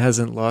 Yeah. Portland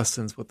hasn't lost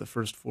since the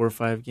first 4 or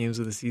 5 games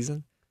of the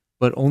season,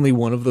 but only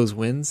one of those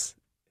wins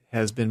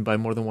has been by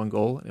more than 1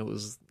 goal, and it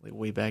was like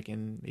way back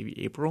in maybe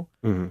April.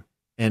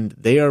 And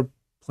they are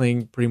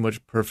playing pretty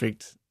much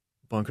perfect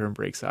bunker and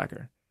break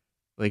soccer.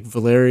 Like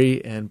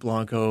Valeri and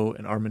Blanco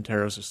and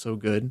Armenteros are so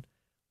good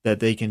that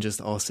they can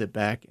just all sit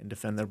back and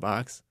defend their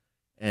box,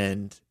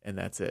 and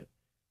that's it.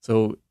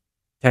 So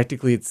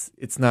tactically,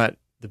 it's not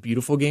the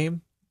beautiful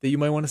game that you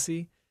might want to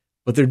see,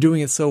 but they're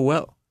doing it so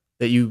well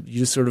that you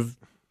just sort of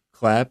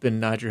clap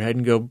and nod your head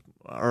and go,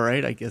 all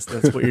right, I guess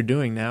that's what you're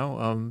doing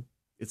now.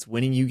 It's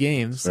winning you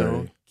games,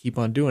 so keep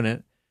on doing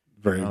it.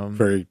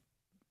 Very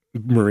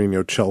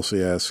Mourinho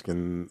Chelsea-esque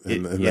and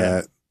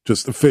that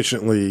just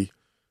efficiently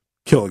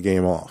kill a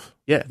game off.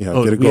 Yeah. Get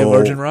a we goal.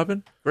 have Arjen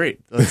Robben?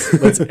 Great.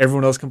 Let's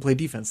everyone else can play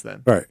defense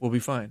then. Right. We'll be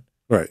fine.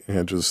 Right.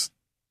 And just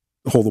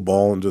hold the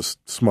ball and just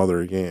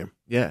smother a game.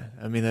 Yeah.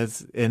 I mean,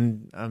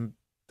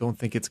 don't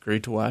think it's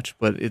great to watch,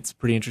 but it's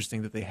pretty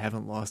interesting that they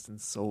haven't lost in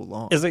so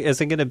long. Is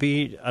it going to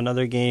be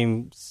another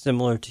game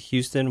similar to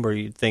Houston where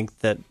you think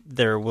that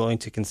they're willing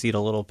to concede a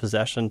little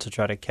possession to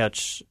try to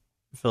catch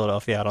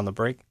Philadelphia out on the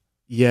break?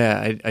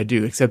 Yeah, I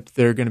do, except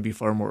they're going to be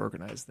far more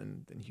organized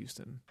than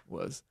Houston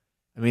was.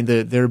 I mean,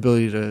 their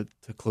ability to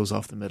close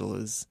off the middle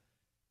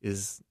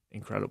is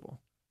incredible.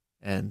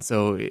 And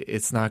so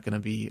it's not going to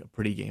be a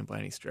pretty game by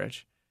any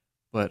stretch.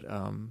 But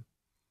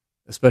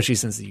especially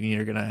since the Union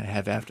are going to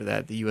have after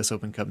that the U.S.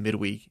 Open Cup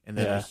midweek and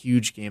then a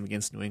huge game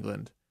against New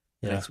England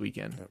next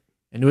weekend. Yep.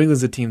 And New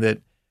England's a team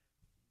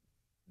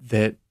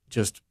that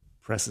just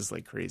presses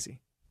like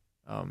crazy.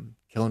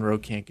 Kellen Rowe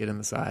can't get in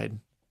the side,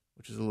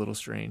 which is a little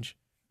strange.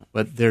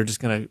 But they're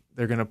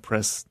gonna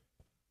press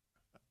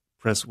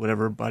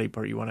whatever body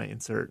part you want to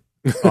insert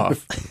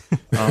off.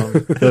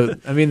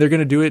 They're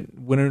gonna do it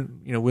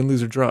win,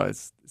 lose or draw.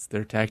 It's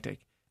their tactic.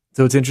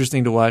 So it's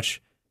interesting to watch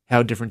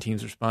how different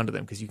teams respond to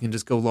them because you can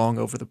just go long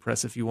over the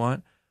press if you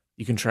want.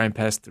 You can try and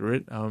pass through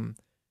it.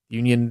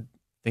 Union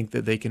think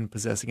that they can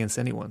possess against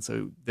anyone,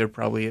 so they're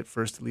probably at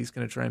first at least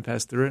going to try and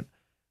pass through it.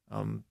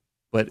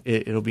 But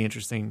it'll be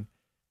interesting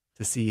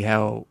to see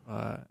how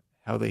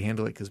they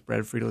handle it because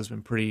Brad Friedel has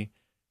been pretty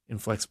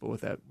inflexible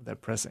with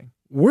that pressing.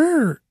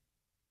 Where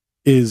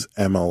is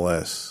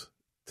MLS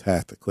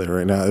tactically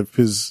right now?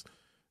 Because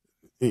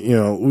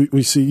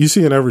we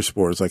see in every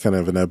sport it's like kind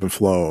of an ebb and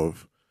flow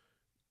of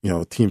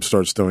a team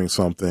starts doing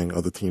something,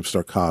 other teams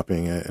start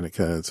copying it, and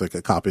it's like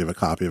a copy of a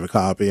copy of a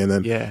copy, and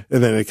then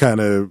it kind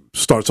of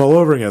starts all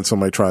over again.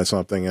 Somebody tries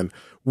something, and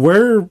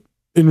where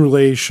in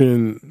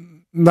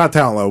relation, not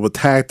talent level, but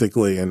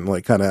tactically and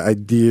like kind of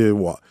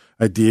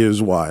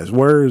ideas wise,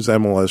 where is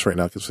MLS right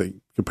now?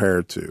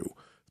 Compared to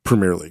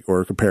Premier League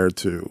or compared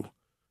to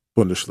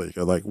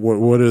Bundesliga, like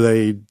what are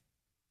they?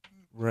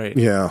 Right.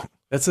 Yeah,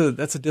 that's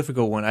a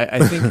difficult one. I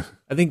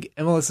think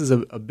MLS is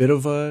a bit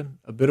of a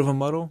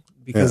muddle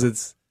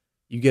because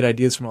you get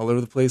ideas from all over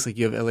the place. Like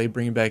you have LA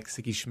bringing back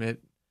Siki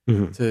Schmidt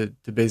to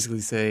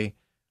basically say,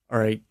 all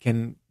right,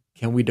 can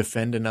we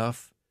defend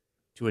enough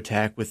to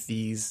attack with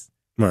these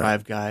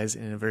five guys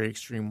in a very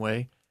extreme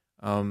way?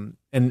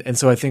 And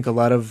so I think a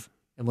lot of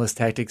MLS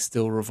tactics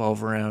still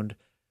revolve around,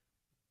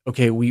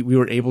 okay, we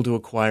were able to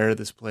acquire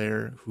this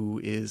player who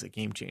is a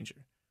game changer.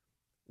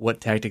 What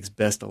tactics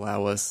best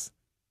allow us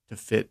to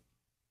fit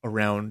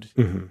around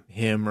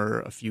him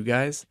or a few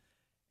guys?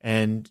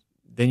 And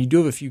then you do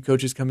have a few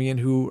coaches coming in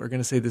who are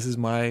going to say, this is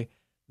my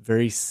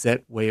very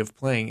set way of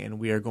playing, and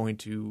we are going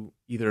to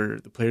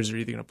the players are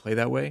either going to play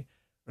that way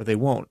or they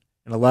won't.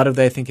 And a lot of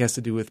that I think has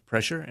to do with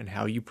pressure and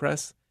how you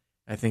press.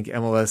 I think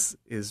MLS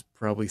is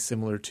probably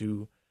similar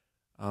to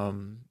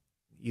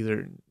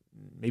either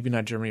maybe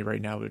not Germany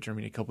right now, but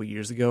Germany a couple of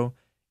years ago,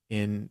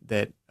 in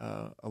that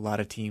a lot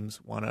of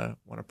teams want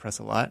to press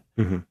a lot,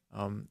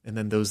 and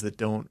then those that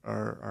don't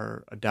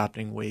are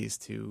adopting ways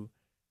to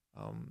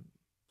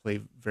play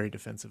very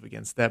defensive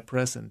against that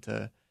press and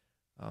to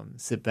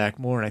sit back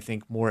more. And I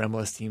think more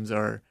MLS teams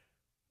are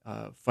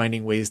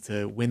finding ways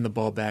to win the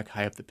ball back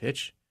high up the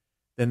pitch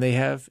than they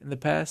have in the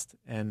past,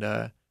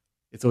 and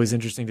it's always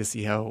interesting to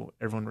see how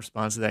everyone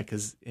responds to that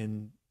because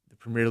in the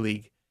Premier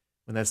League,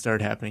 when that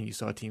started happening, you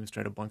saw teams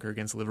try to bunker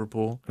against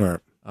Liverpool. Right.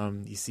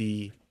 You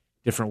see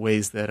different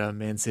ways that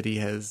Man City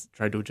has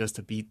tried to adjust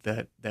to beat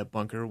that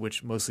bunker,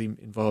 which mostly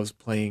involves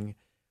playing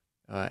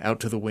out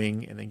to the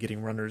wing and then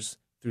getting runners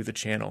through the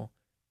channel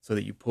so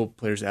that you pull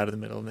players out of the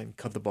middle and then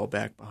cut the ball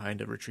back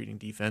behind a retreating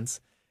defense.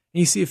 And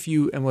you see a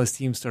few MLS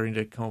teams starting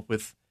to come up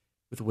with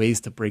ways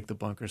to break the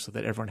bunker so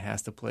that everyone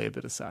has to play a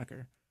bit of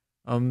soccer.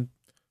 But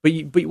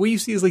what you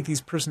see is like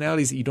these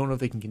personalities that you don't know if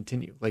they can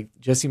continue. Like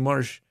Jesse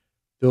Marsch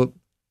built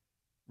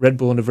Red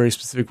Bull in a very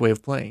specific way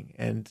of playing,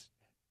 and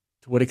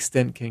to what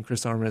extent can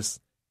Chris Armas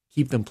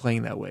keep them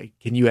playing that way?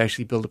 Can you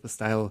actually build up a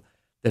style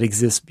that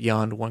exists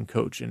beyond one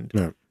coach? And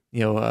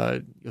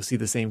you'll see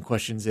the same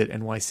questions at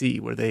NYC,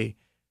 where they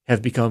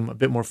have become a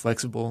bit more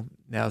flexible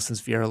now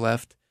since Vieira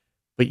left,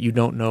 but you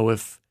don't know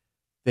if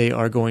they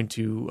are going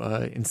to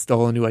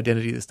install a new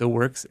identity that still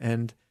works.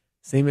 And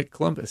same at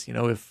Columbus.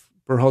 If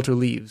Berhalter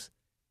leaves,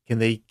 can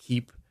they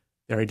keep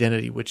their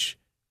identity, which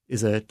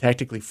is a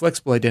tactically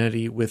flexible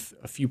identity with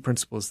a few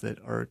principles that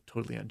are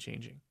totally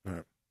unchanging? All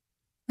right.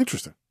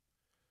 Interesting.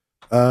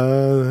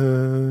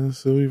 So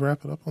we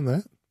wrap it up on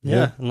that.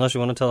 Yeah, unless you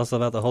want to tell us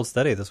about the Hold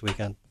Steady this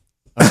weekend.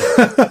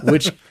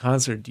 Which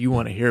concert do you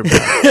want to hear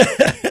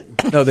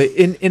about? No,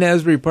 in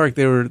Asbury Park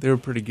they were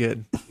pretty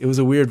good. It was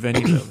a weird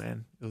venue though,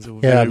 man. It was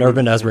I've never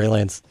been to Asbury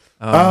Lanes.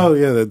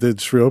 They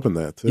just reopened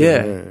that too.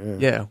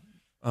 Yeah.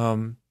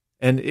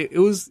 And it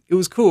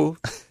was cool,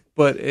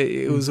 but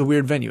it was a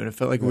weird venue, and it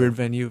felt like a weird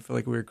venue. It felt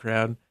like a weird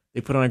crowd.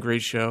 They put on a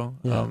great show.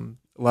 Yeah.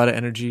 A lot of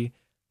energy.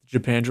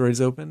 Japan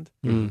Droids opened,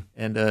 and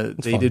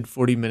they did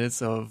 40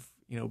 minutes of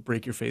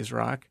break your face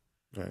rock,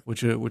 right.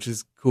 which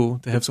is cool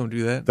to have someone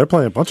do that. They're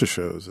playing a bunch of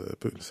shows at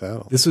Boot and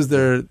Saddle. This was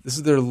their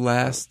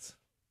last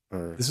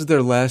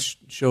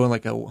show in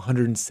like a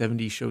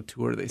 170 show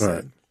tour. They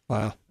said,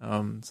 "Wow."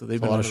 So they've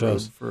been on the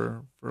road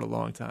for a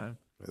long time.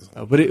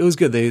 But it was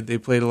good. They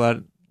played a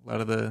lot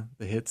of the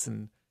hits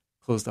and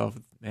closed off.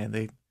 Man,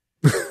 they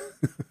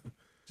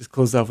just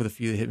closed off with a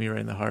few that hit me right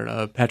in the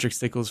heart. Patrick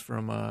Stickles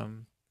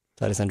from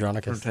Titus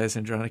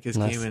Andronicus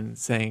nice. Came and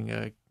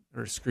sang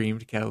or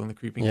screamed "Cattle and the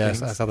Creeping Things."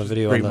 Yes, I saw the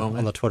video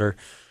on the Twitter.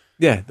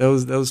 Yeah, that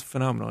was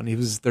phenomenal. And he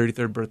was his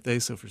 33rd birthday,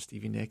 so for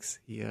Stevie Nicks,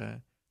 he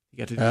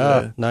got to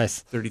do nice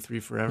 33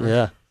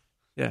 forever.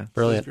 Yeah, So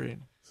brilliant. great.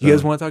 Do you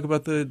guys want to talk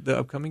about the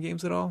upcoming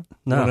games at all?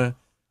 No,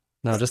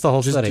 just the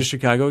Hold Steady. Just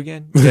Chicago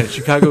again. Yeah,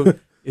 Chicago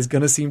is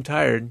gonna seem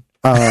tired.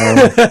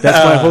 That's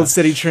my Hold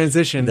Steady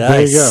transition.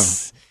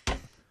 Nice.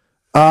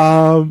 There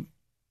you go.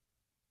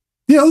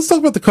 Yeah, let's talk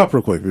about the Cup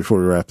real quick before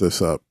we wrap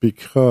this up,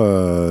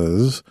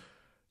 because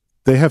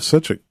they have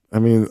such a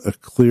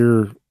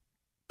clear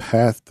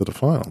path to the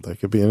final. They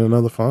could be in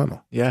another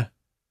final. Yeah,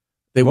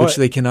 which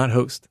they cannot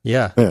host.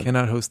 Yeah, they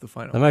cannot host the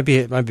final. It might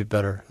be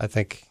better. I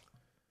think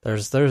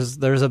there's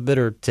a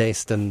bitter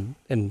taste in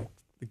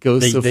the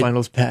ghosts of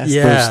finals past.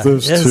 Yeah,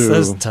 those two.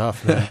 That's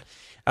tough, man.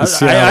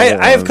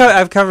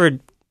 I've covered,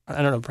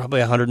 I don't know, probably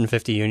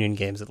 150 Union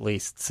games at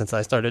least since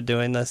I started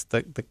doing this.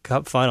 The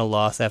Cup final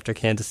loss after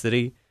Kansas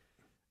City,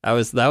 that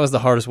was the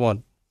hardest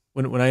one.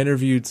 When I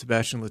interviewed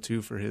Sebastian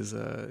Letou for his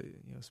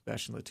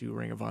Sebastian Letou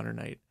Ring of Honor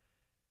night,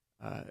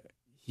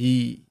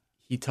 he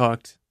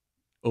talked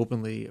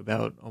openly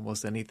about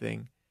almost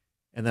anything,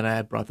 and then I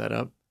had brought that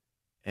up,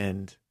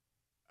 and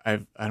I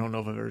don't know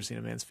if I've ever seen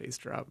a man's face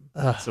drop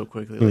so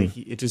quickly. Like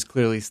it just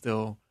clearly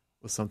still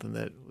was something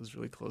that was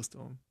really close to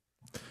him,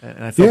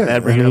 and I felt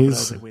bad bringing it up. But I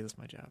was like, wait, that's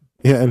my job.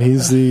 Yeah, and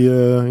he's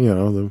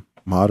the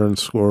modern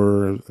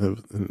scorer,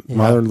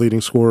 modern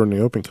leading scorer in the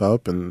Open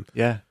Cup, and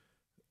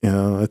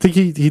I think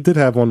he did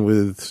have one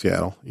with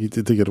Seattle. He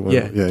did get a win.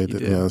 Yeah, he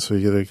did. Yeah, so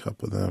he got a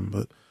cup with them.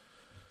 But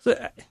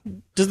so,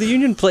 does the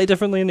Union play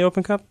differently in the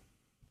Open Cup?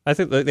 I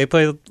think they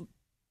play.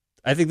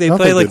 I think they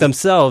play like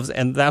themselves,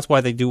 and that's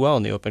why they do well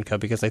in the Open Cup,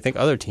 because I think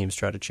other teams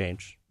try to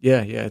change.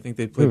 Yeah, I think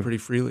they play pretty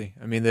freely.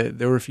 I mean,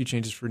 there were a few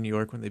changes for New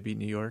York when they beat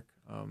New York,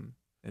 and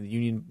the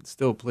Union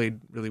still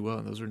played really well,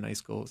 and those were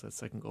nice goals. That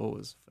second goal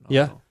was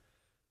phenomenal.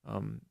 Yeah.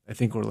 I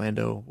think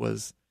Orlando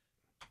was,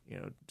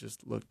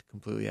 just looked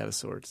completely out of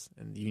sorts,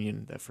 and the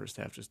Union that first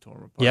half just tore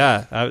them apart.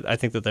 Yeah, I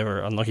think that they were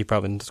unlucky,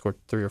 probably to score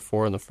 3 or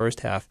 4 in the first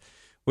half.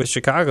 With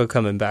Chicago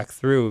coming back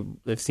through,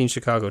 they've seen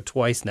Chicago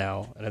twice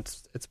now, and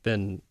it's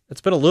been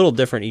a little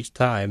different each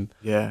time.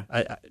 Yeah.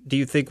 Do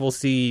you think we'll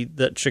see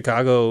that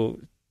Chicago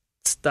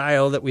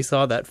style that we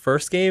saw that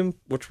first game,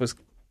 which was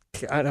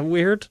kind of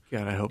weird?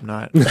 God, I hope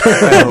not.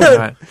 I hope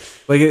not.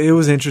 Like it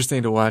was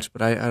interesting to watch,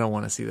 but I don't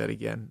want to see that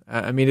again.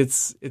 I mean,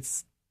 it's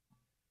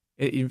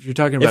if you're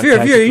talking about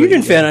if you're a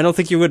Union fan, I don't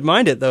think you would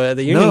mind it though.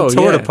 The Union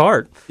tore it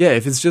apart. Yeah,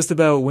 if it's just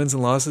about wins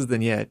and losses,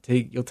 then you'll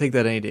take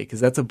that any day,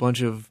 because that's a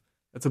bunch of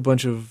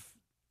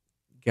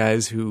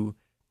guys who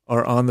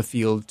are on the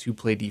field to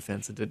play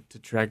defense and to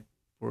track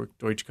for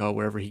Deutsch Call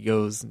wherever he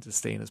goes and to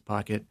stay in his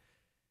pocket.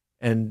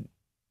 And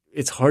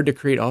it's hard to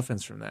create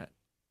offense from that.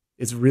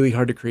 It's really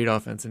hard to create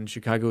offense, and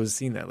Chicago has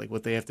seen that. Like,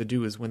 what they have to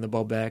do is win the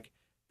ball back,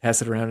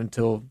 pass it around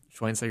until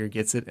Schweinsteiger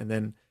gets it, and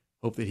then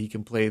hope that he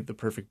can play the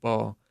perfect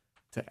ball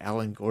to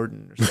Alan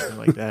Gordon or something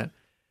like that.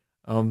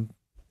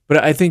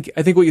 But I think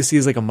what you see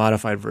is like a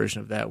modified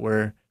version of that,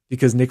 where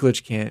because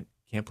Nikolic can't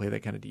play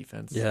that kind of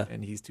defense,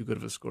 and he's too good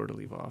of a scorer to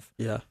leave off.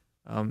 Yeah.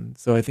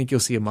 So I think you'll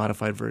see a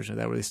modified version of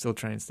that, where they still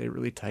try and stay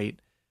really tight,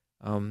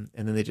 and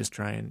then they just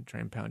try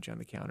and pound you on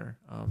the counter.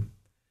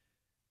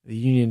 The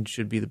Union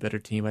should be the better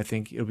team. I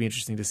think it'll be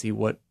interesting to see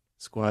what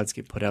squads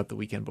get put out the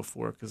weekend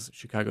before, because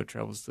Chicago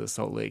travels to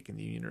Salt Lake and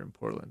the Union are in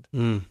Portland.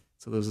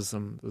 So those are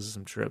some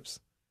trips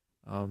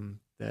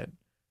that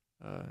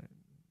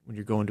when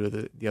you're going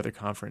to the other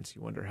conference,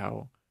 you wonder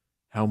how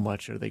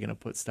much are they going to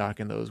put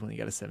stock in those when you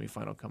got a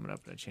semifinal coming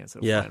up and a chance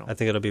at a final. I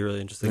think it'll be really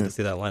interesting to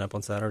see that lineup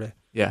on Saturday.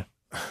 Yeah.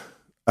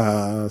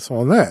 So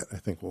on that, I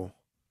think we'll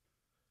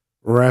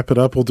wrap it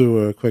up. We'll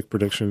do a quick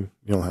prediction.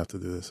 You don't have to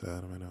do this,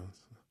 Adam. I know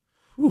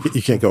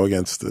you can't go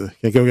against your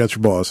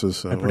bosses.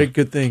 So. I predict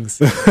good things.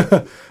 So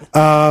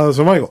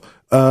Michael,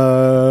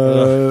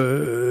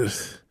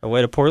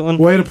 away to Portland.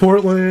 With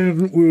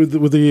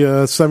the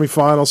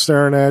semifinal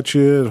staring at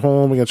you at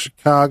home against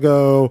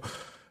Chicago.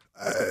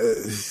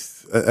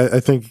 I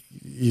think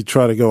you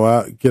try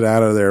to get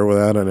out of there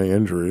without any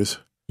injuries.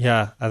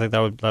 Yeah, I think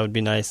that would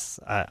be nice.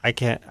 I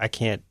can't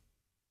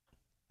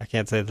I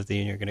can't say that the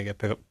Union are going to get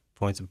pick up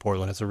points in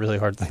Portland. It's a really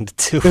hard thing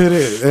to do. It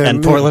is.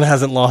 And Portland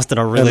hasn't lost in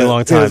a really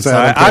long time. So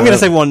I'm going to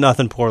say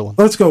 1-0 Portland.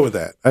 Let's go with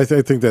that. I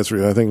think that's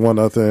real. I think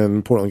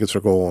 1-0. Portland gets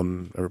their goal,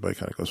 and everybody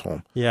kind of goes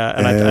home. Yeah,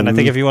 and I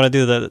think if you want to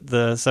do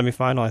the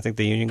semifinal, I think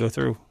the Union go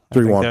through.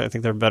 3-1. I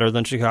think they're better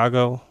than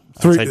Chicago.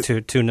 I'd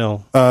say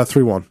 2-0.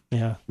 3-1.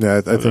 Yeah.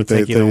 Yeah, I think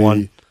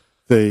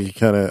they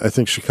kind of. I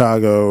think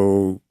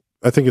Chicago.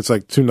 I think it's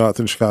like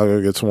 2-0.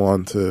 Chicago gets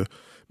one to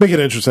make it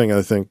interesting.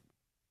 I think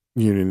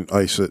Union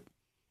ice it.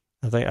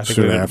 I think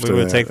we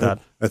would take that.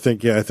 I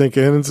think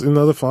it's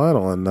another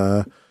final, and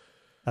I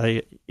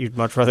think you'd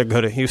much rather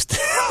go to Houston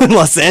than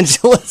Los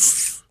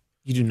Angeles.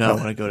 You do not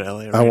want to go to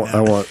LA.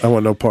 I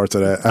want no parts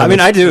of that.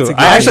 I do.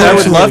 I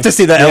would love to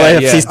see the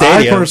LAFC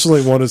stadium. I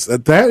personally want to.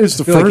 That is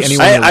the first.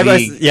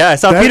 I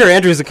saw Peter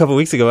Andrews a couple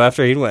weeks ago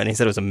after he went. And he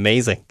said it was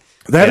amazing.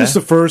 That is the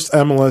first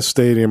MLS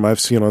stadium I've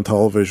seen on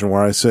television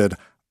where I said,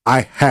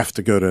 I have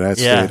to go to that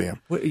stadium.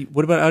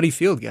 What about Audi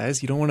Field,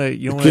 guys? You don't want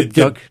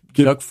to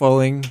duck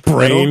falling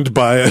brained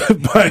by a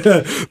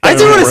I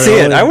do want to see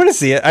it. I want to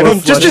see it. I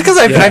don't just because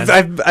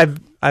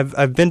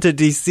I've been to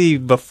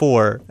DC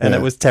before and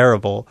it was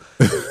terrible.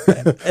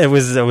 it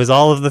was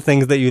all of the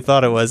things that you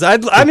thought it was.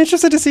 I'm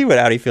interested to see what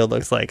Audi Field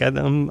looks like.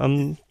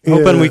 I'm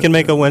hoping we can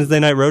make a Wednesday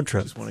night road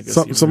trip.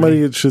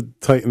 Somebody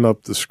should tighten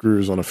up the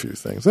screws on a few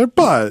things there,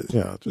 but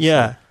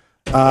yeah.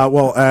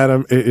 Well,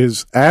 Adam, it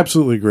is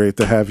absolutely great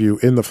to have you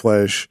in the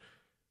flesh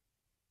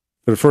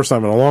for the first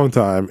time in a long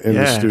time in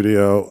the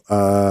studio.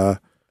 I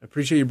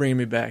appreciate you bringing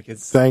me back.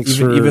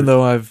 Even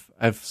though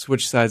I've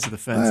switched sides of the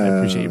fence, I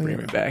appreciate you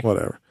bringing me back.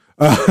 Whatever.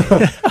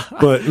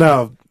 But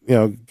now,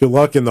 good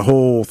luck in the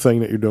whole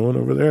thing that you're doing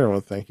over there. I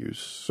want to thank you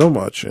so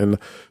much. And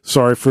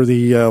sorry for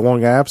the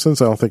long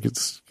absence. I don't think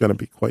it's going to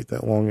be quite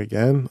that long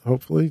again,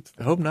 hopefully.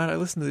 I hope not. I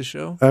listen to the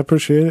show. I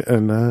appreciate it.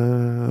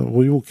 And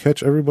we will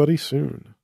catch everybody soon.